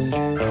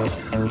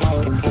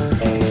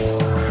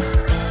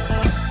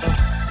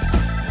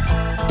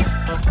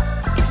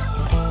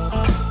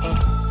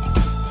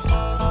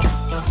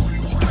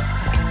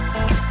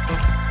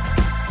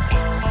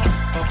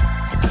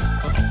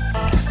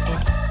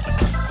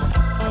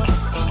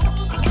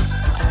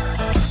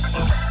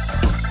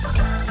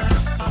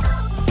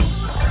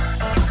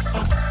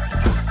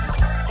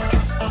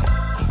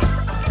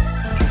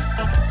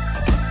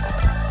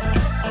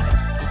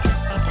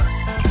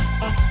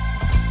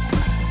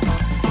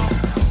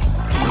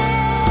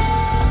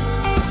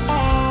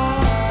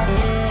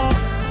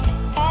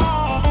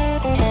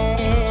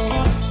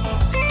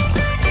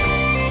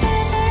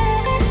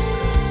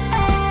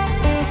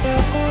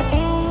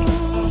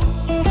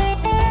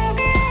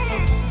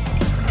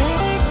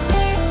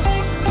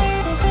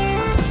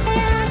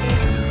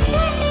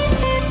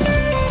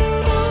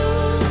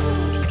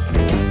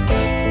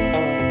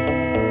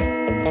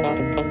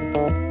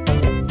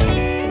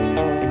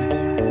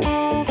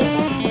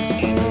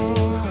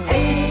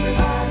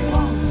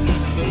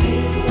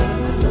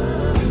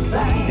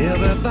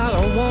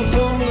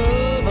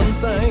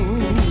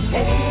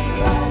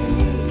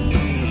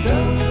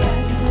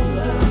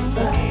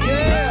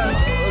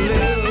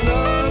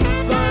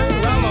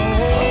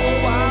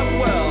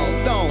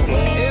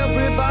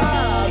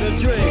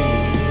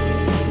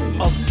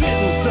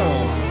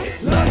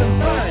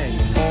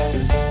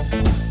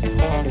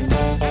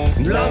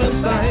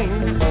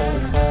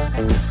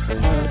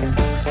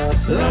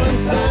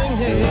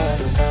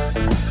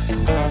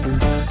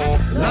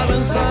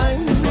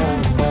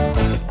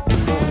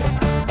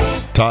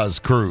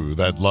 Taz Crew,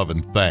 that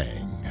loving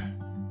thing.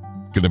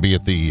 Going to be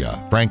at the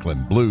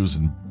Franklin Blues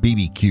and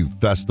BBQ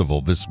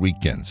Festival this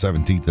weekend,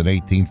 17th and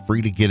 18th.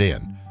 Free to get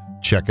in.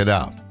 Check it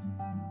out.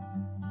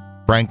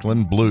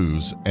 Franklin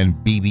Blues and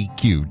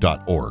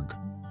BBQ.org.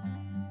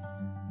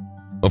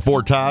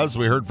 Before Taz,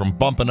 we heard from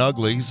Bumpin'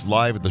 Uglies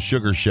live at the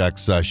Sugar Shack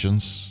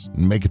Sessions.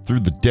 Make it through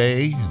the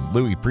day,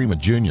 Louis Prima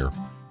Jr.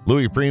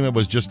 Louis Prima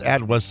was just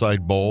at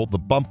Westside Bowl. The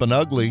Bumpin'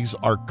 Uglies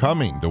are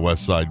coming to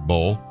Westside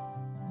Bowl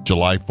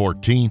July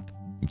 14th.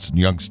 It's in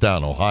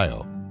Youngstown,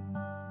 Ohio.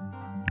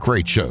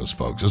 Great shows,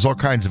 folks. There's all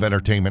kinds of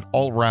entertainment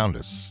all around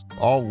us.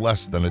 All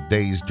less than a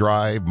day's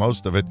drive.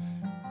 Most of it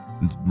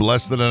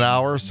less than an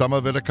hour. Some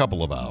of it a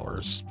couple of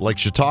hours. Like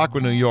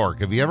Chautauqua, New York.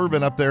 Have you ever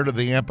been up there to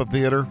the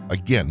amphitheater?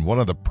 Again, one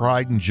of the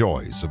pride and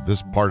joys of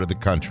this part of the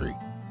country.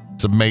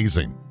 It's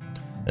amazing.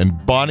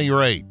 And Bonnie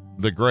Raitt,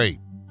 the great,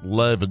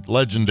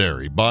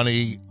 legendary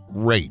Bonnie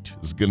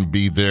Raitt is going to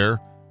be there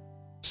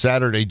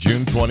Saturday,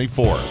 June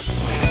 24th.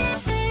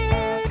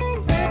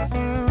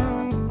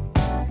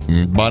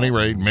 Bonnie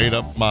Raitt, Made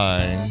Up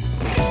Mine.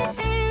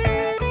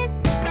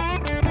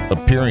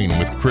 appearing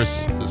with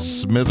Chris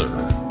Smither.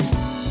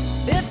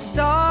 It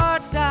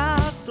starts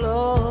out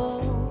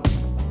slow.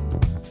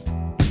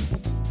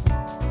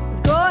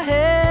 Let's go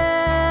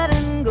ahead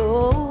and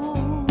go.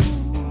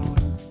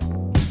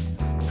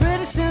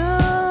 Pretty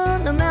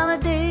soon the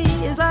melody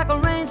is like a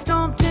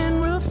rainstorm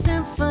tin roof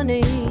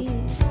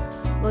symphony.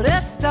 But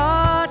it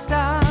starts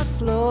out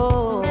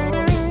slow.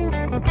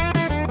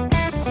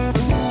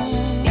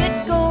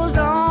 It goes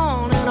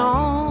on and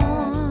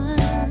on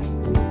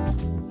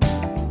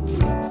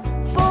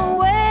for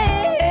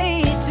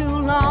way too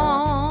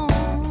long.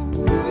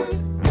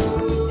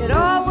 It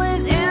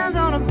always ends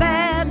on a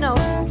bad note.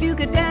 If you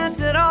could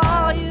dance at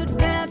all, you'd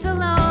dance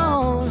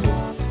alone.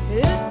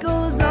 It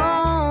goes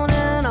on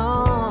and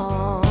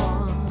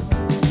on.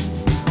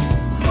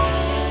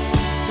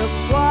 The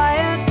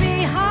quiet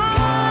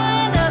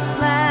behind a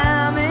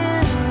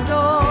slamming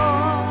door,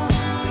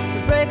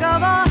 the break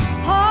of a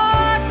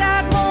heart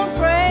that won't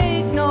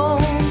break no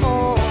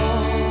more.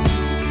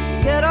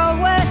 Get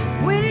away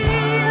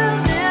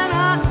wheels in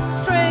a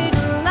straight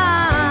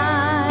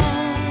line,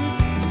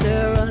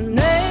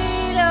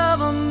 serenade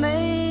of a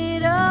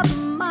made up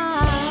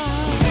mind.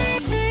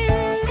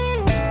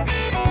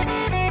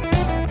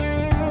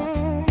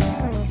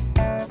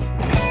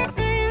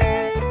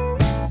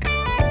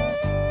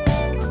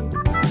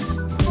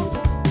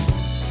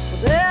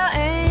 There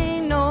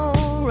ain't no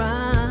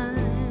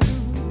rhyme,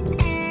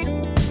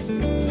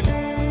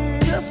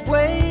 just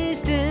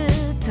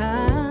wasted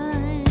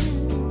time.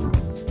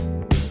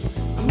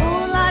 A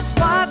moonlight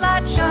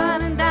spotlight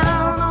shining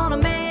down on a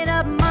made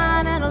up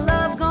mind and a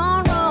love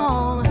gone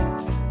wrong.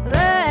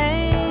 There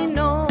ain't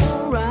no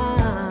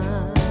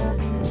rhyme.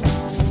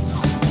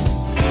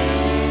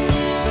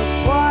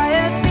 The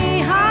quiet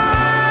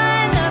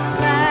behind the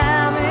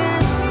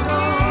slamming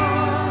door,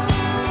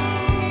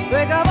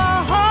 break of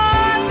a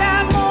heart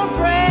that won't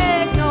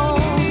break no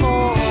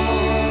more.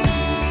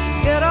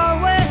 Get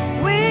away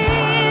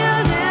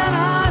wheels in a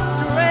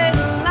straight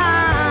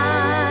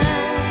line,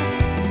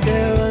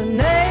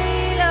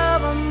 serenade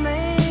of a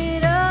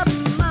made up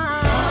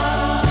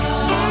mind.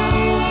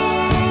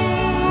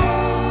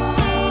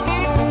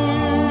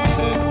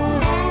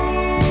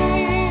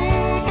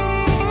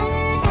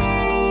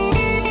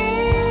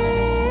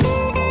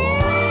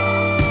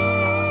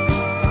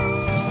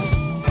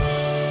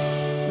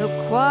 The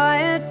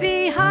quiet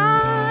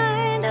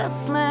behind a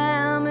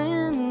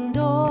slamming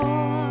door,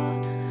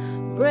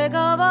 break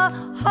of a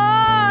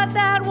heart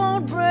that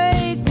won't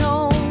break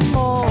no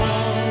more.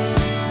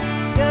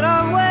 Get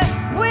away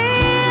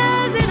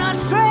wheels in a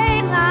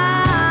straight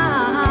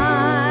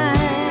line,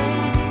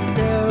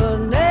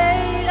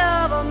 serenade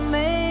of a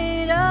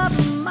made up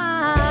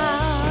mind.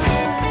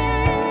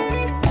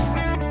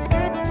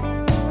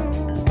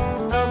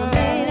 Of a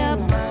made up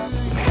mind.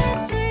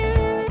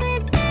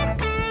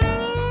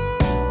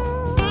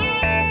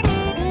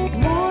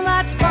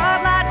 Moonlight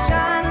spotlight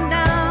shining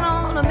down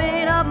on a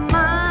made up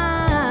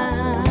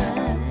mind.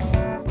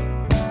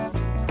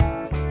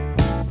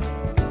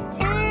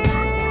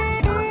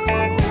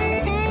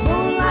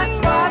 Moonlight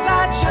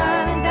spotlight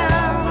shining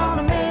down on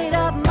a made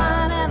up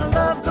mind and a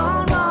love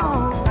gone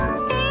wrong.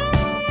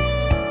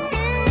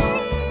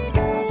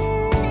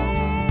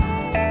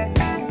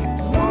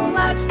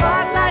 Moonlight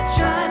spotlight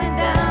shining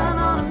down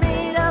on a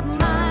made up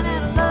mind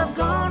and a love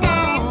gone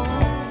wrong.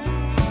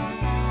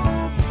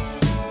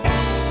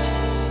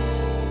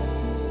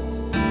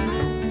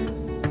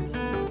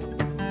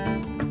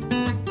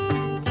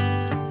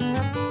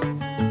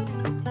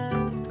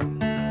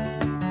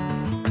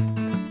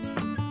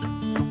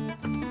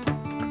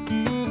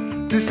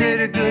 They say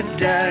the good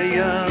die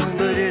young,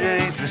 but it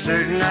ain't for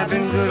certain. I've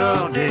been good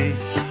all day.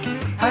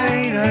 I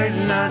ain't hurt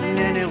nothing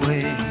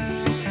anyway.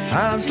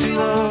 I'm too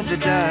old to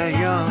die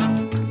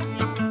young.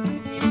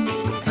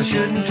 I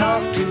shouldn't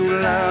talk too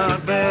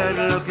loud. Bad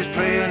luck is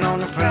preying on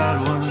the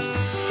proud ones.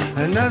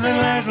 There's nothing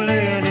like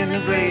laying in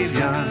the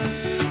graveyard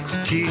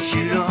to teach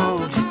you to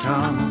hold your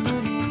tongue.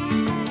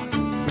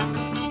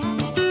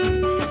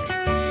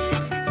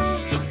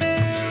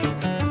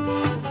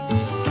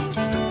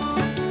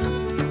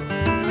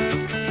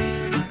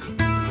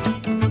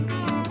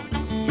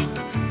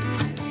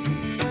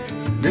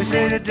 They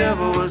say the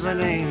devil was an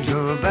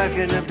angel back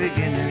in the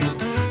beginning.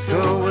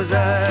 So was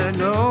I.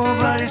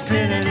 Nobody's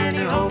pinning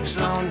any hopes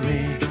on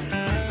me.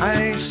 I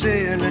ain't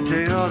saying that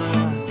they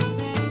oughta.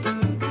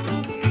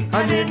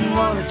 I didn't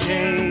wanna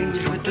change,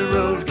 but the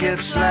road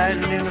kept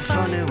sliding in a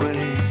funny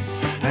way.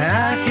 And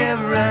I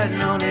kept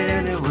riding on it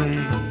anyway.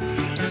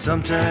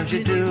 Sometimes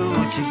you do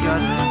what you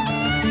gotta.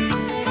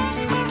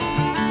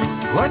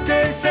 What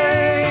they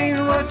say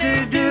and what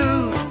they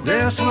do,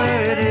 they'll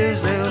swear it is,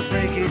 they'll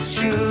think it's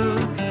true.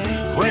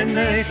 When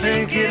they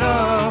think it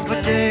all,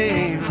 but they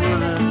ain't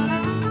willing.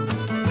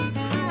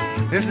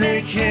 If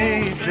they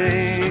can't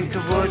think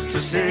of what to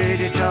say,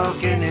 they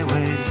talk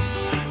anyway.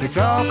 It's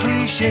all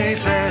cliche,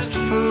 fast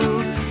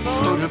food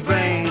for the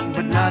brain,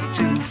 but not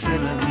too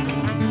filling.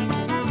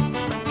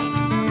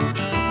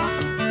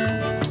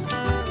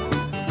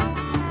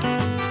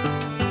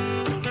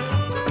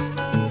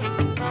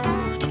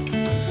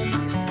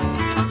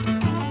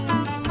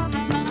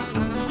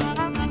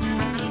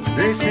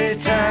 They say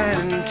tide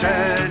and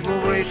tide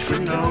will wait for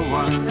no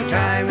one. The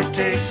time it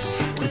takes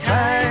the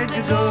tide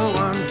to go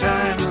one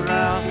time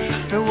around,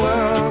 the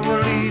world will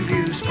leave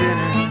you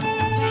spinning.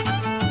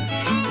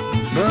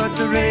 But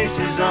the race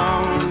is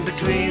on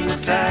between the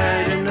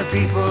tide and the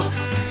people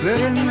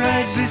living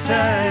right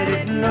beside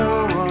it.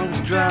 No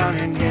one's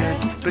drowning yet,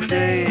 but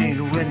they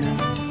ain't winning.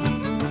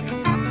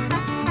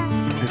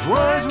 If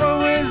words were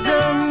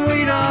wisdom,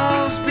 we'd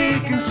all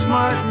speak and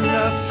smarten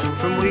up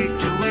from week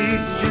to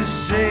week.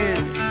 Just say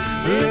it,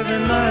 live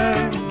and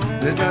learn,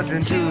 there's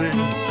nothing to it.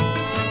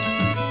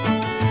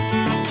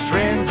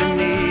 Friends in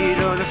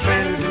need, or the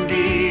friends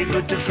indeed,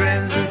 but the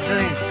friends who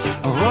think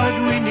of what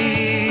we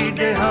need,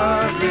 they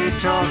hardly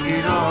talk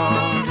at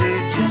all,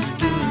 they just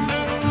do it.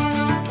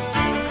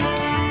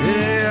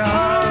 They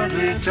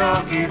hardly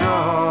talk at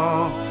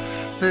all,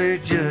 they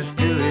just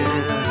do it.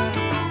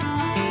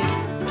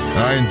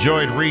 I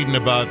enjoyed reading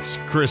about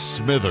Chris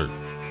Smither.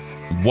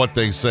 What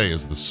They Say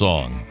is the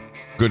song.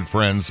 Good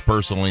friends,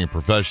 personally and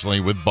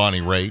professionally, with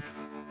Bonnie Raitt.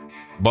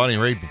 Bonnie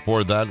Raitt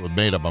before that with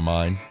Made Up My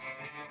Mind.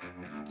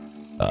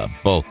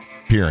 Both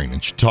appearing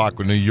in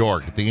Chautauqua, New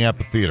York at the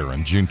Amphitheater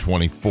on June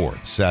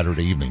 24th,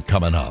 Saturday evening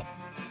coming up.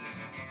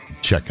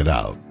 Check it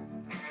out.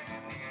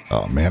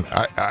 Oh, man,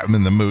 I'm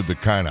in the mood to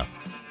kind of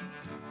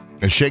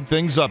shake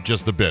things up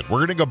just a bit. We're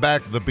going to go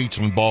back to the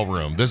Beachland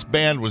Ballroom. This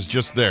band was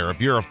just there. If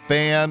you're a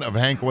fan of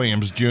Hank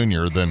Williams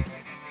Jr., then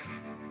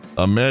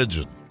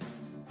imagine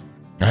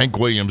Hank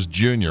Williams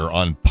Jr.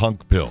 on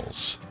punk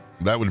pills.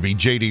 That would be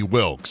J.D.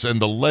 Wilkes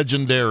and the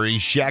legendary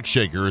Shack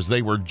Shakers.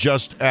 They were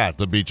just at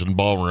the Beachland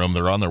Ballroom.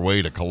 They're on their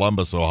way to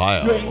Columbus,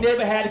 Ohio. You ain't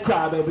never had to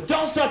cry, baby.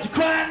 Don't start to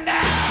cry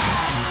now.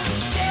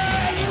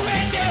 Yeah, you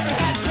ain't never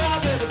had to cry,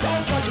 baby.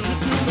 Don't start to do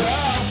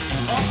now.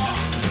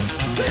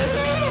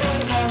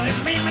 It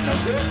mean me no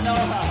good, no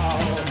how.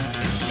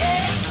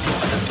 Yeah,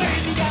 the man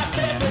you got,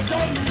 baby,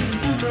 don't need to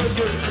do no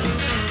good.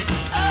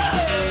 Oh,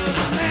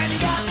 the man you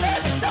got,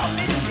 baby, don't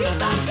need to do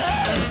no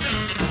good.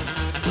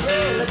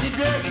 Yeah, let the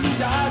drag in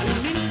his eyes.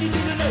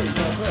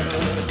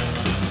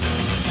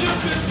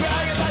 You've been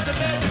bragging about the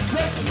baby,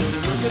 take a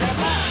little look at that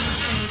man.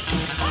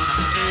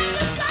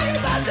 Let's talk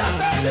about the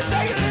baby,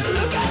 take a little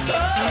look at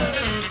her.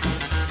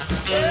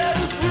 Yeah,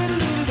 the sweet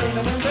little thing,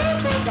 I'm in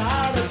love with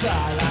all the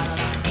time.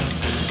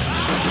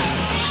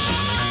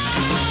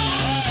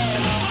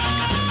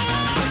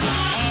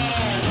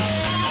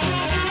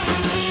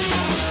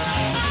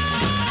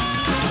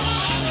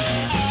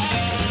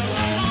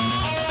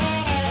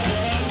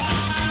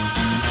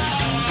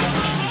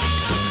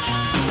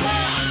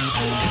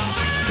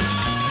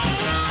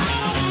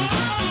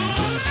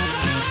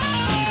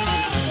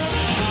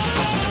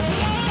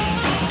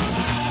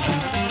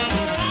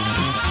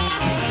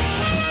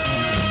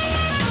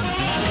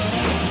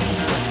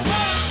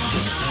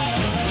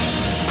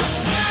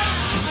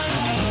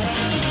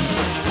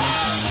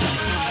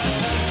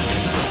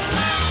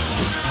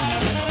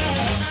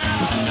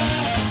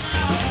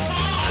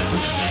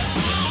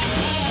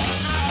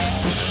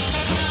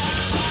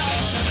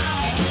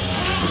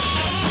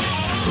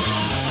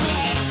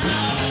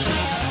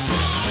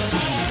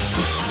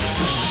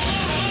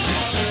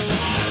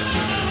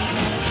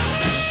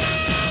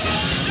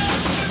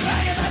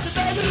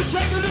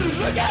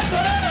 Look at her!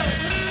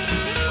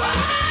 Why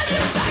you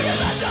think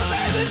about the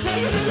baby?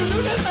 Take a little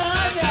look at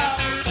mine now.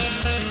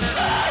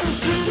 Oh,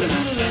 sweet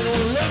little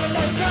little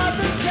look at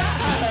the guy.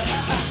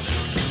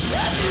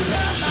 Let me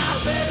run my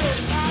baby.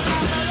 Run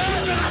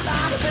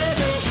my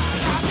baby.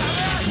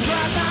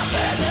 Run my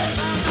baby. Run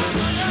my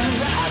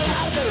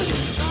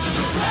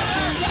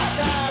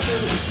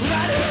baby.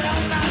 Run it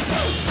on my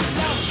boat.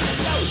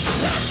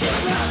 Let me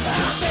run my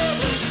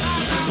baby.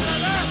 Run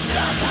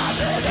my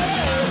baby.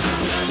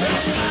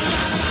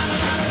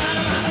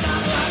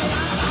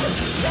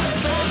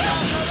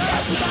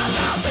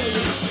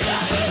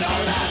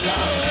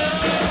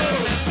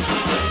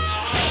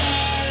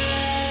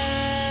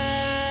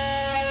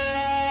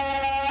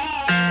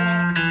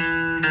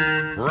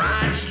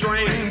 Right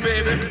string,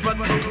 baby, but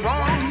the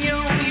wrong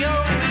yo-yo.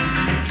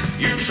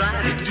 You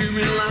try to do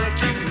me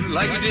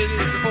like you did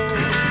before.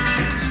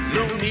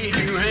 No need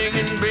you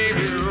hanging,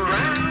 baby,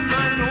 around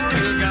my door.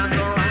 You got the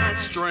right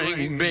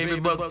string, baby,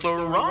 but the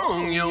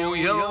wrong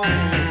yo-yo.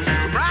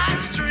 Right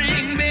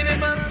string, baby,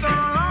 but the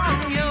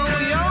wrong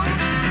yo-yo.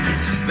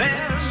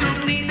 There's no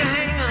need to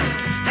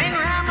hang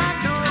around my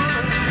door.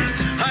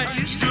 I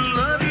used to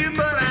love you,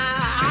 but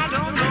I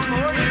don't no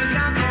more. You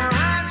got the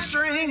right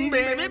string,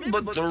 baby,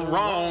 but the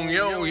wrong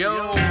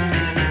yo-yo.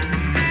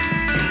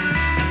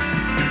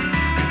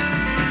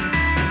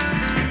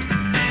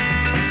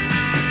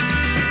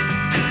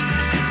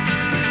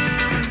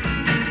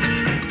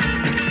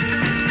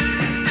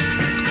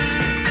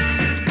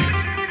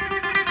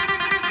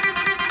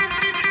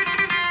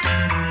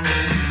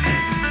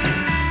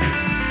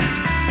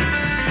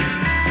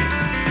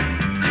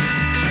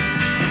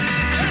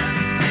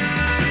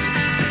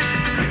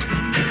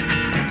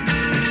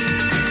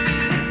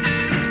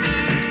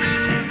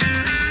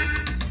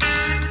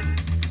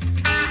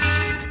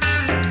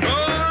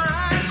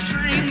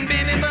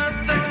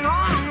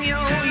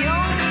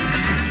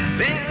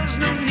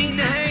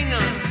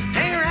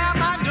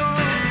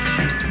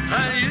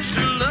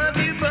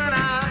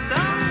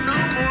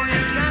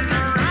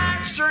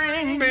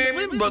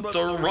 baby, but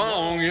the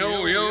wrong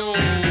yo-yo.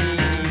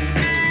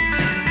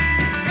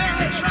 Yeah,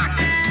 let's rock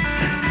it.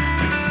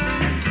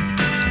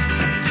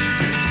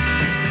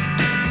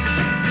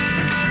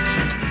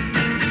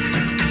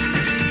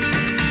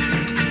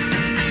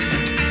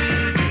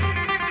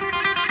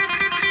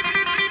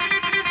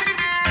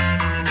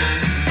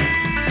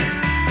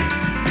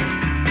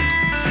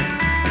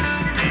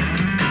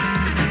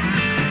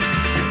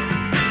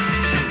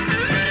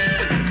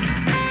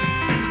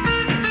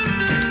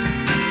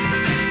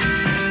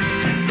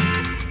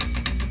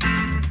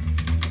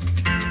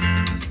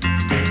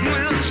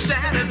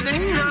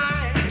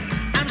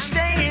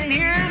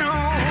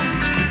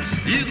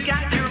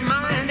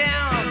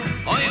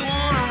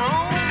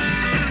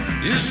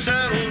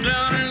 Settle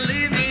down and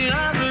leave the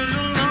others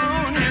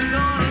alone. You're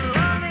gonna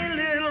love me,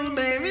 little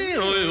baby,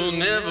 or you'll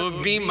never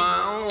be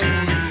my own.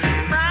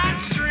 Right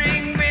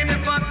string, baby,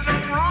 but the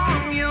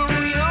wrong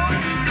yo-yo.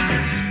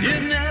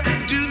 You never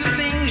do the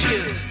things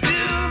you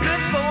do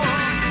before.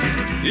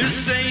 You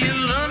say you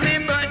love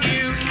me, but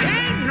you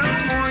can't no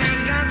more.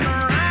 You got the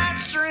right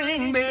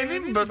string, baby,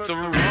 but the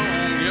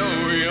wrong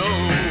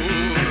yo-yo.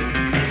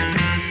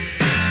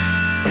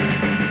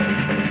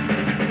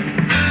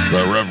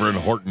 The Reverend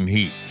Horton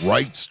Heat,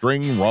 Right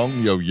String,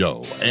 Wrong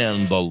Yo-Yo,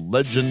 and the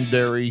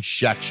legendary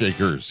Shack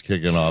Shakers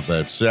kicking off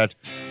that set.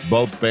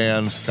 Both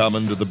bands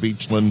coming to the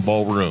Beachland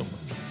Ballroom.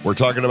 We're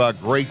talking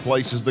about great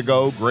places to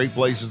go, great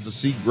places to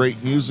see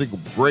great music,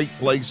 great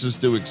places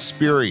to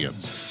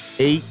experience.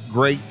 8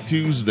 great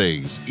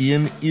Tuesdays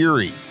in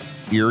Erie,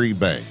 Erie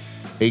Bay.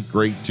 8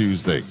 great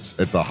Tuesdays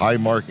at the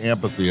Highmark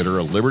Amphitheater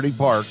at Liberty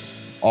Park,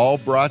 all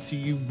brought to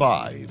you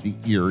by the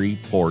Erie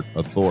Port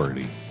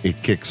Authority.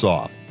 It kicks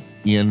off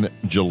in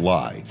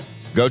July.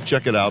 Go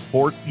check it out,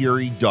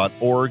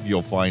 porterie.org.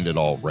 You'll find it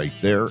all right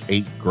there.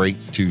 8 great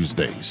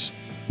Tuesdays.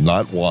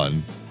 Not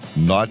 1,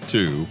 not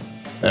 2.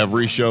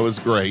 Every show is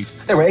great.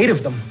 There were 8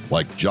 of them.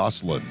 Like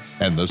Jocelyn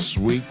and the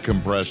Sweet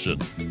Compression.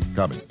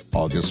 Coming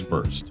August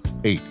 1st.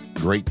 8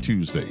 great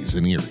Tuesdays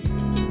in Erie.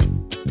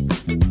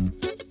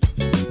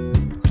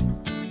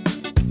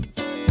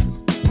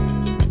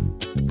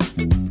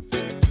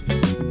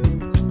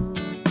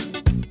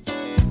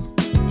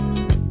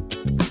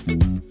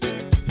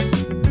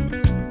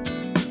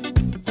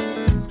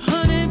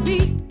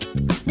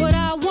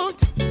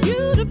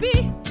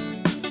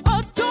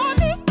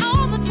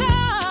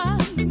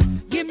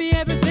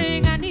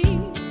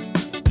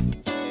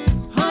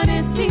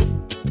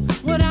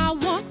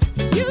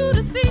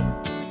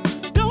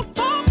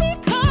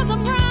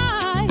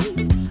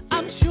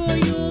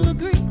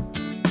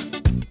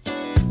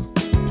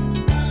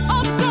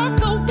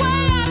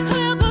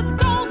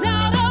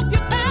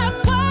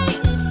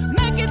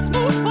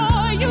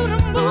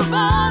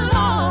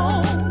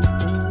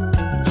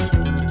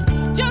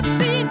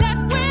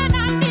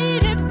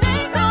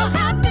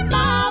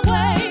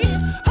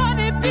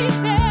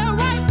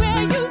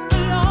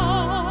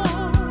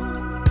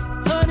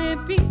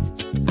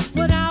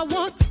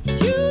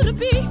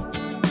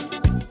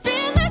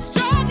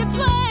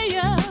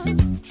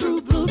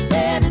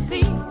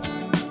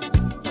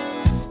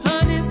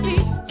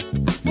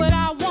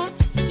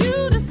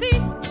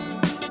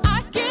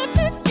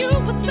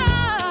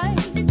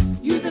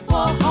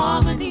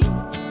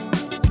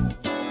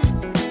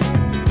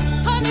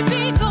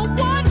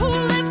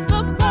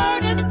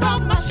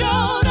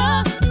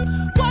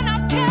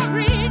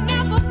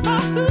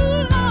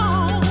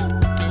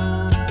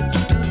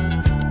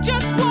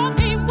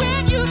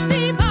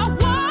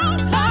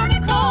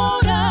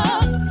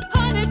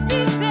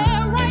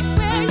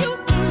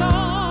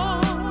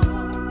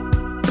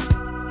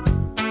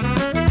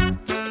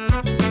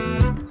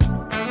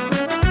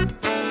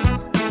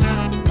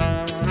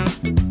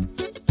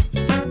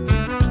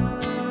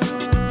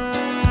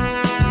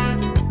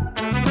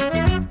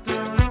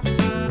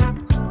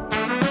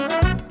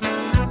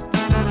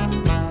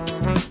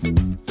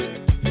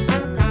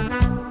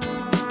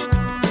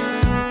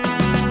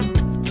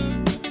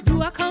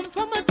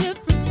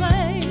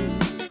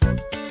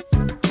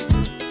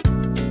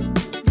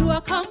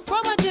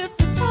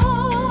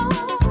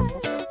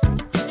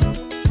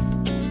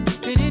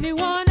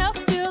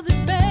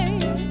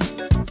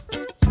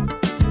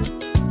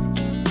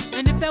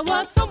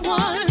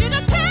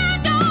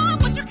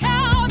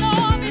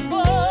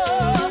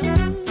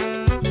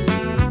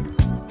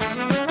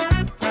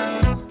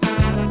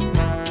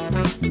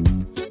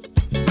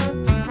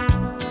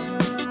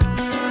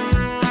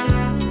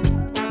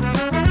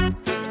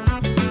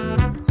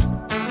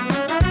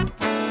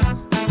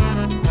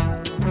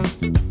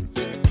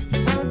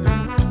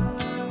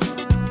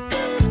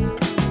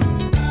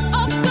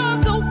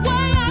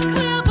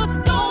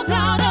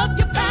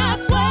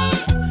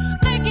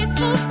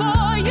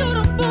 For you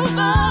to move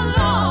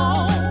along.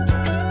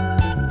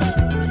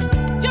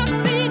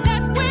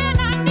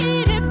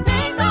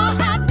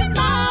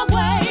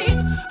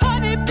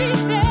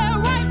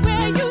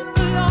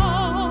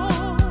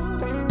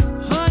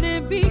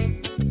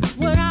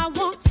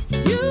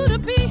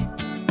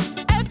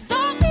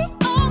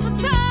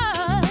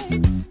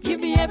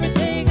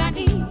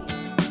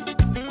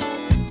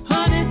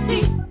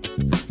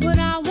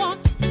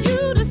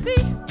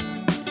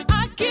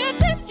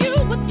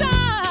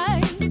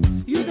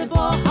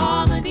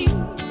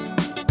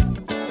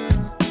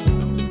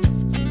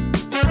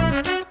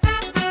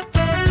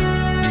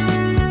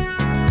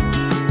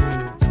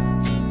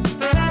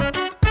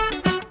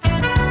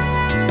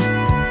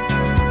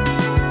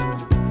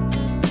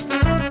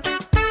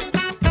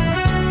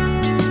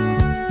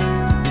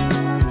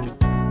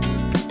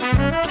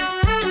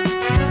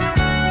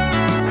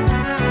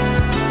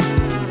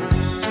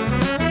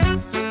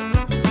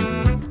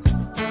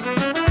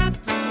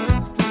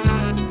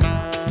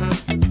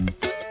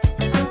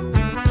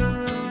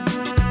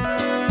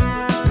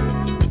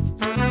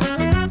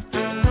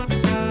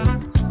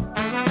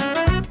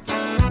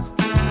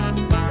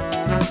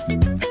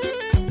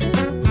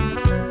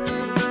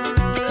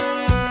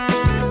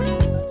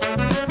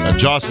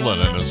 Jocelyn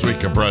and a Sweet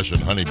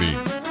Compression, Honeybee.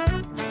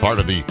 Part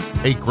of the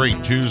 8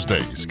 Great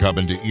Tuesdays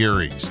coming to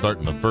Erie,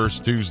 starting the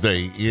first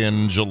Tuesday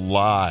in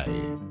July.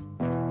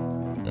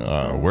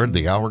 Where'd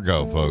the hour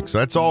go, folks?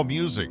 That's all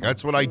music.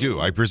 That's what I do.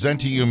 I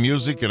present to you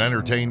music and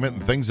entertainment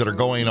and things that are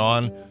going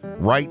on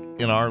right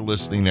in our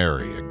listening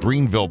area.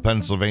 Greenville,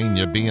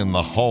 Pennsylvania being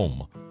the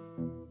home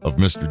of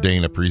Mr.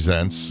 Dana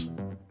Presents.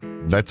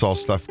 That's all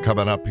stuff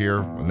coming up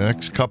here in the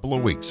next couple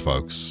of weeks,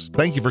 folks.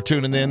 Thank you for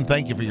tuning in.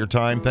 Thank you for your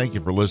time. Thank you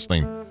for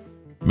listening.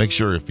 Make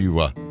sure if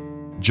you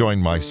join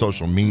my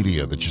social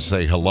media that you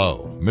say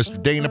hello.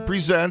 Mr. Dana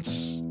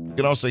Presents. You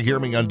can also hear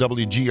me on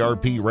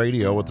WGRP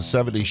Radio at the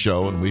 70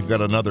 Show, and we've got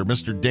another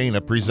Mr.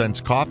 Dana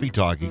Presents Coffee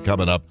Talkie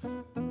coming up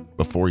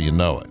before you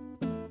know it.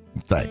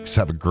 Thanks.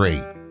 Have a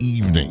great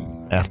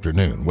evening,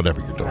 afternoon, whatever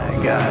you're doing.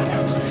 My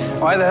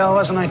God. Why the hell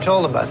wasn't I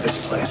told about this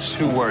place?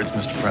 2 words,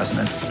 Mr.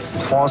 President.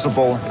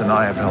 Plausible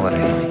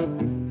deniability.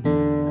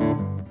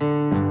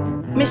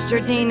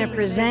 Mr. Dana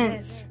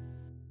Presents.